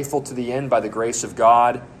was faithful to the end by the grace of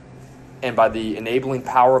God and by the enabling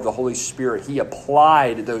power of the Holy Spirit. He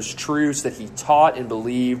applied those truths that he taught and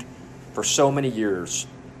believed for so many years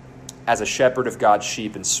as a shepherd of God's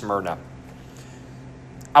sheep in Smyrna.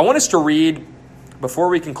 I want us to read, before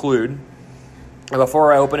we conclude, and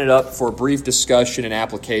before I open it up for a brief discussion and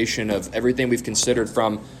application of everything we've considered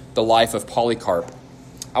from the life of Polycarp,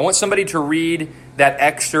 I want somebody to read that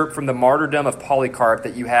excerpt from the Martyrdom of Polycarp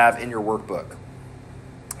that you have in your workbook.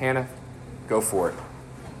 Hannah, go for it.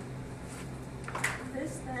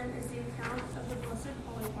 This then is the account of the blessed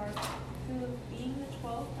Polycarp, who, being the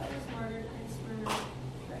 12th that was martyred in Smyrna,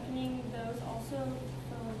 reckoning those also of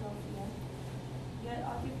Philadelphia, yet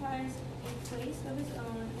occupies a place of his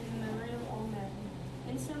own in the memory of all men,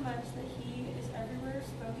 insomuch that he is everywhere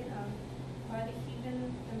spoken of by the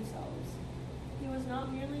heathen themselves. He was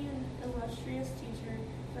not merely an illustrious teacher,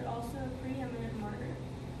 but also a preeminent martyr,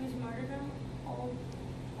 whose martyrdom all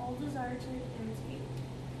desire to imitate,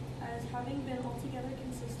 as having been altogether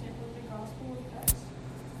consistent with the gospel of Christ,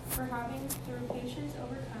 for having through patience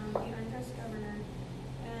overcome the unjust governor,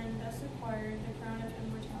 and thus acquired the crown of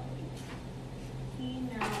immortality. He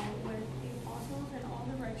now, with the apostles and all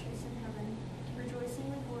the righteous in heaven,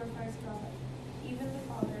 rejoicingly glorifies God, even the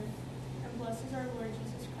Father, and blesses our Lord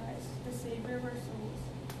Jesus Christ, the Savior of our souls,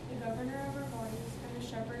 the governor of our bodies, and the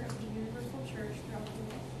shepherd of the universal church throughout the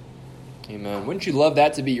world. Amen. Wouldn't you love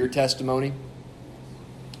that to be your testimony?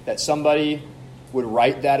 That somebody would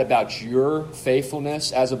write that about your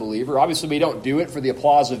faithfulness as a believer. Obviously, we don't do it for the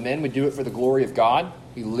applause of men. We do it for the glory of God.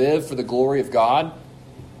 We live for the glory of God.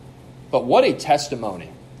 But what a testimony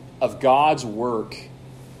of God's work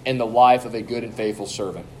in the life of a good and faithful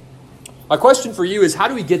servant. My question for you is, how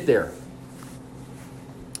do we get there?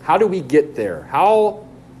 How do we get there? How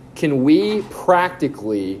can we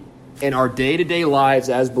practically, in our day-to-day lives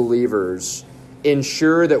as believers,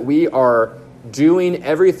 ensure that we are doing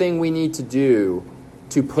everything we need to do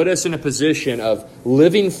to put us in a position of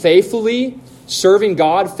living faithfully, serving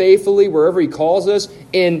God faithfully wherever He calls us,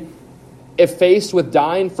 and if faced with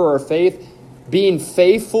dying for our faith, being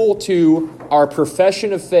faithful to our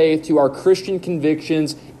profession of faith, to our Christian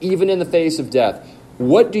convictions, even in the face of death?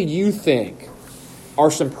 What do you think are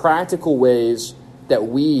some practical ways that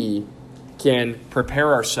we can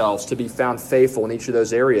prepare ourselves to be found faithful in each of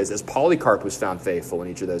those areas, as Polycarp was found faithful in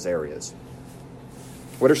each of those areas?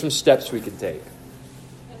 What are some steps we can take?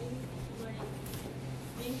 I think, like,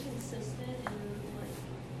 being consistent and, like,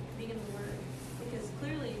 being in the Word. Because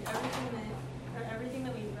clearly everything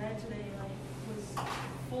that we read today, like, was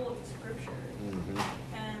full of Scripture. Mm-hmm.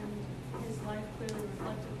 And his life clearly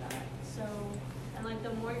reflected that. So, and, like,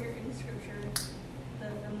 the more you're in Scripture,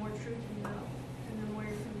 the more truth you know. And the more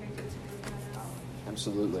you're convicted to live that out.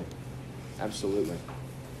 Absolutely. Absolutely.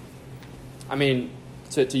 I mean,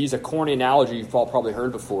 to use a corny analogy you've all probably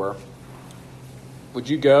heard before, would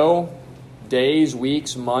you go days,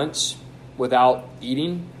 weeks, months without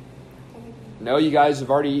eating? No, you guys have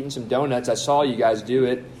already eaten some donuts. I saw you guys do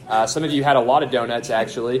it. Some of you had a lot of donuts,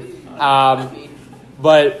 actually.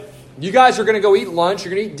 But you guys are going to go eat lunch,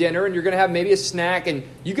 you're going to eat dinner, and you're going to have maybe a snack, and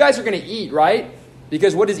you guys are going to eat, right?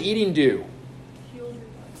 Because what does eating do?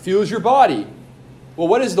 Fuels your body. Well,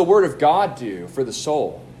 what does the Word of God do for the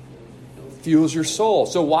soul? Fuels your soul.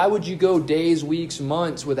 So why would you go days, weeks,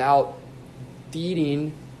 months without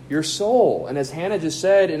feeding your soul? And as Hannah just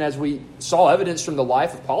said, and as we saw evidence from the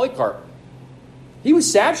life of Polycarp, he was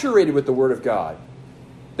saturated with the Word of God.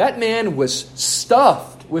 That man was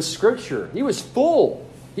stuffed with Scripture. He was full.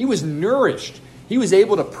 He was nourished. He was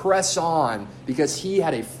able to press on because he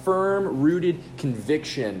had a firm-rooted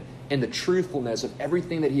conviction in the truthfulness of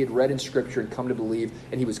everything that he had read in Scripture and come to believe,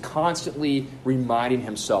 and he was constantly reminding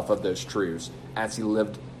himself of those truths as he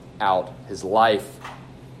lived out his life.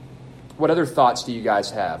 What other thoughts do you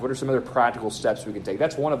guys have? What are some other practical steps we can take?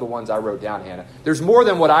 That's one of the ones I wrote down, Hannah. There's more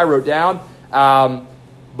than what I wrote down,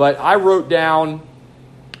 but I wrote down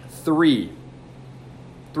three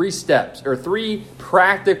steps, or three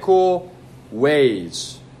practical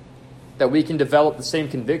ways that we can develop the same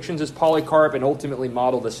convictions as Polycarp and ultimately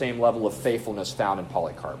model the same level of faithfulness found in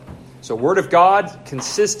Polycarp. So Word of God,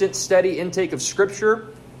 consistent, steady intake of Scripture.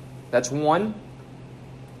 That's one.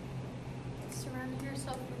 Surrounding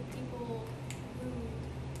yourself with people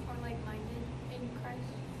who are like-minded in Christ.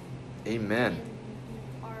 Amen. And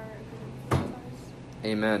who are good influencers.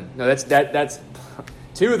 Amen. No, that's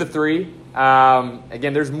two of the three.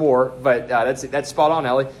 Again, there's more, but that's spot on,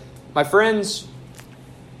 Ellie. My friends,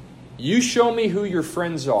 you show me who your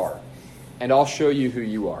friends are, and I'll show you who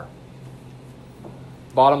you are.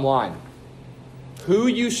 Bottom line. Who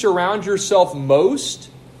you surround yourself most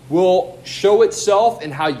will show itself in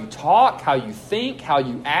how you talk, how you think, how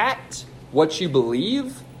you act, what you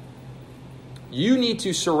believe. You need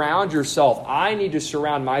to surround yourself. I need to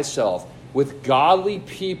surround myself with godly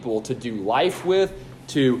people to do life with,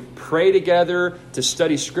 to pray together, to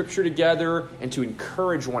study Scripture together, and to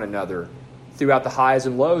encourage one another throughout the highs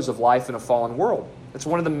and lows of life in a fallen world. That's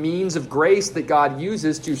one of the means of grace that God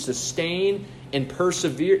uses to sustain and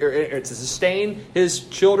persevere, or to sustain His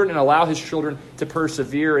children and allow His children to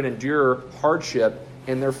persevere and endure hardship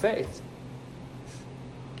in their faith.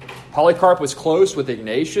 Polycarp was close with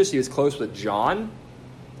Ignatius. He was close with John.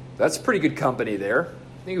 That's pretty good company there.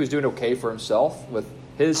 I think he was doing okay for himself with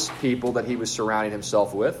his people that he was surrounding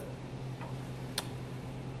himself with.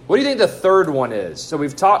 What do you think the third one is? So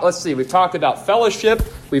we've talked about fellowship.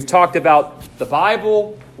 We've talked about the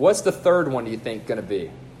Bible. What's the third one do you think going to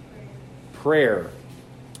be? Prayer.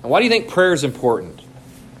 And why do you think prayer is important?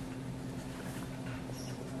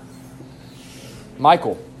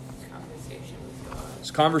 Michael. Conversation with God.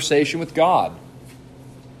 It's conversation with God.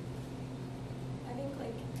 I think,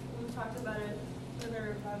 like, we talked about it in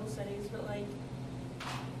our Bible studies, but, like,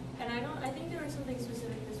 and I think there was something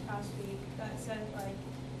specific this past week that said, like,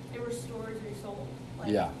 it restores your soul. Like,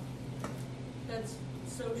 Yeah. That's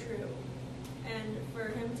so true. And for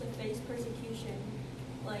him to face persecution,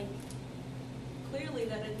 like, clearly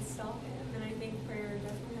that didn't stop him. And I think prayer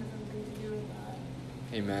definitely has something to do with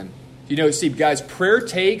that. Amen. You know, see, guys, prayer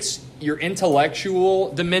takes your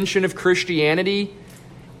intellectual dimension of Christianity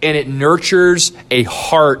and it nurtures a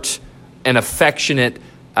heart and affectionate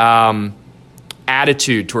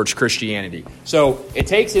attitude towards Christianity. So it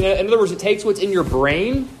takes, in other words, it takes what's in your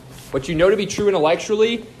brain, what you know to be true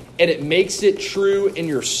intellectually, and it makes it true in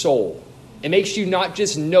your soul. It makes you not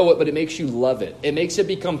just know it, but it makes you love it. It makes it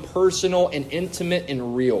become personal and intimate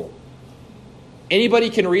and real. Anybody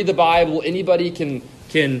can read the Bible. Anybody can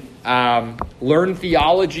learn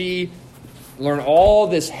theology, learn all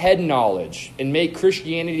this head knowledge, and make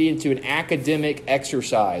Christianity into an academic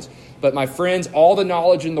exercise. But my friends, all the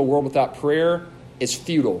knowledge in the world without prayer is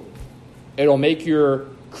futile. It'll make your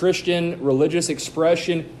Christian religious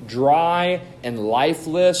expression dry and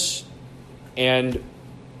lifeless, and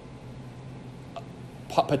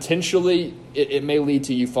potentially it may lead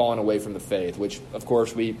to you falling away from the faith, which, of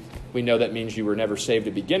course, we know that means you were never saved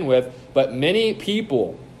to begin with. But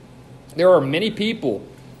there are many people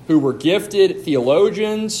who were gifted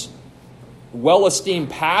theologians, well-esteemed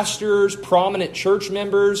pastors, prominent church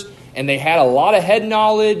members, and they had a lot of head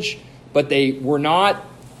knowledge, but they were not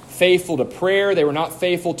faithful to prayer. They were not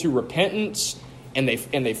faithful to repentance, and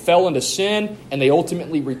they fell into sin, and they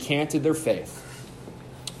ultimately recanted their faith.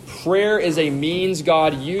 Prayer is a means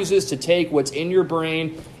God uses to take what's in your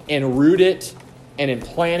brain and root it and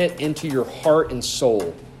implant it into your heart and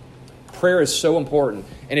soul. Prayer is so important.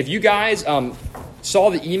 And if you guys saw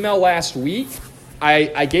the email last week,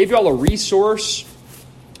 I gave you all a resource.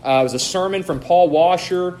 It was a sermon from Paul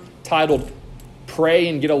Washer titled Pray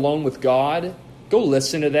and Get Alone with God. Go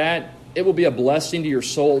listen to that. It will be a blessing to your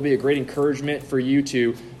soul. It will be a great encouragement for you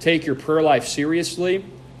to take your prayer life seriously.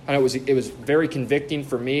 I know it was very convicting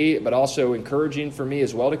for me, but also encouraging for me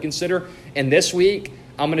as well to consider. And this week,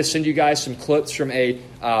 I'm going to send you guys some clips from a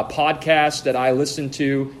podcast that I listened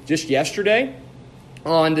to just yesterday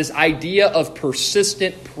on this idea of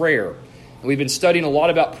persistent prayer. We've been studying a lot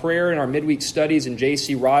about prayer in our midweek studies in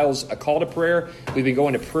J.C. Ryle's A Call to Prayer. We've been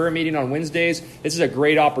going to prayer meeting on Wednesdays. This is a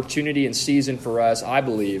great opportunity and season for us, I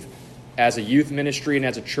believe, as a youth ministry and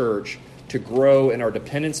as a church, to grow in our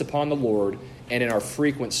dependence upon the Lord and in our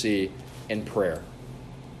frequency in prayer.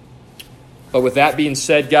 But with that being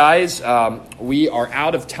said, guys, we are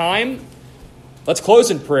out of time. Let's close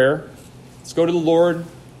in prayer. Let's go to the Lord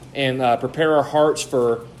and prepare our hearts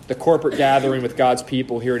for the corporate gathering with God's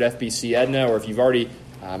people here at FBC Edna, or if you've already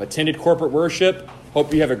attended corporate worship,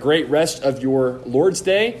 hope you have a great rest of your Lord's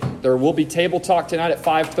Day. There will be table talk tonight at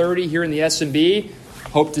 5:30 here in the S&B.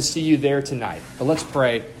 Hope to see you there tonight. But let's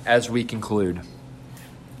pray as we conclude.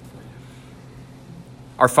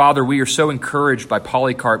 Our Father, we are so encouraged by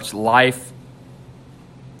Polycarp's life.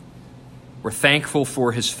 We're thankful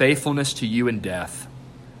for his faithfulness to you in death.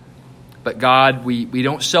 But God, we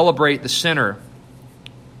don't celebrate the sinner.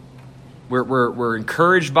 We're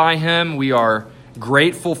encouraged by him. We are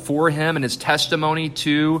grateful for him and his testimony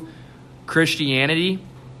to Christianity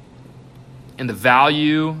and the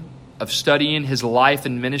value of studying his life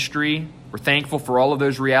and ministry. We're thankful for all of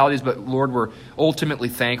those realities, but Lord, we're ultimately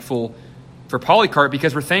thankful for Polycarp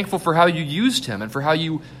because we're thankful for how you used him and for how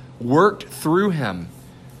you worked through him,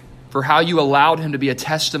 for how you allowed him to be a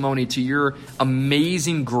testimony to your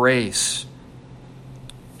amazing grace.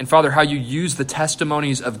 And Father, how you use the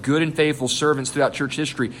testimonies of good and faithful servants throughout church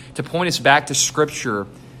history to point us back to Scripture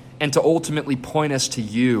and to ultimately point us to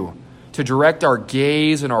you, to direct our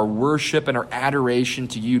gaze and our worship and our adoration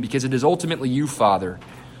to you, because it is ultimately you, Father,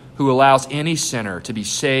 who allows any sinner to be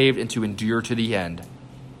saved and to endure to the end.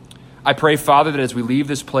 I pray, Father, that as we leave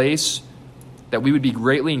this place, that we would be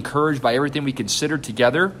greatly encouraged by everything we considered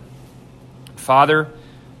together. Father,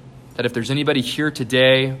 that if there's anybody here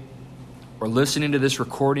today or listening to this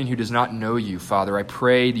recording who does not know you, Father, I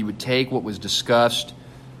pray that you would take what was discussed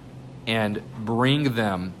and bring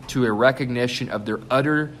them to a recognition of their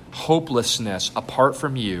utter hopelessness apart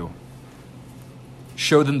from you.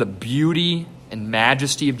 Show them the beauty and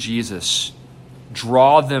majesty of Jesus.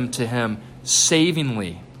 Draw them to him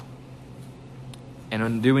savingly. And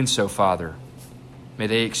in doing so, Father, may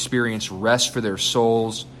they experience rest for their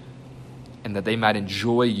souls and that they might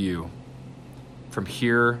enjoy you from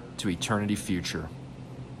here to eternity future.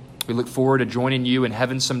 We look forward to joining you in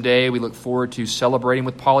heaven someday. We look forward to celebrating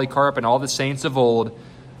with Polycarp and all the saints of old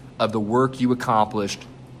of the work you accomplished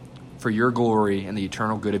for your glory and the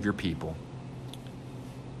eternal good of your people.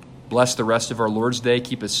 Bless the rest of our Lord's Day.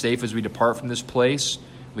 Keep us safe as we depart from this place.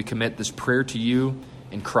 We commit this prayer to you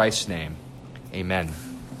in Christ's name. Amen.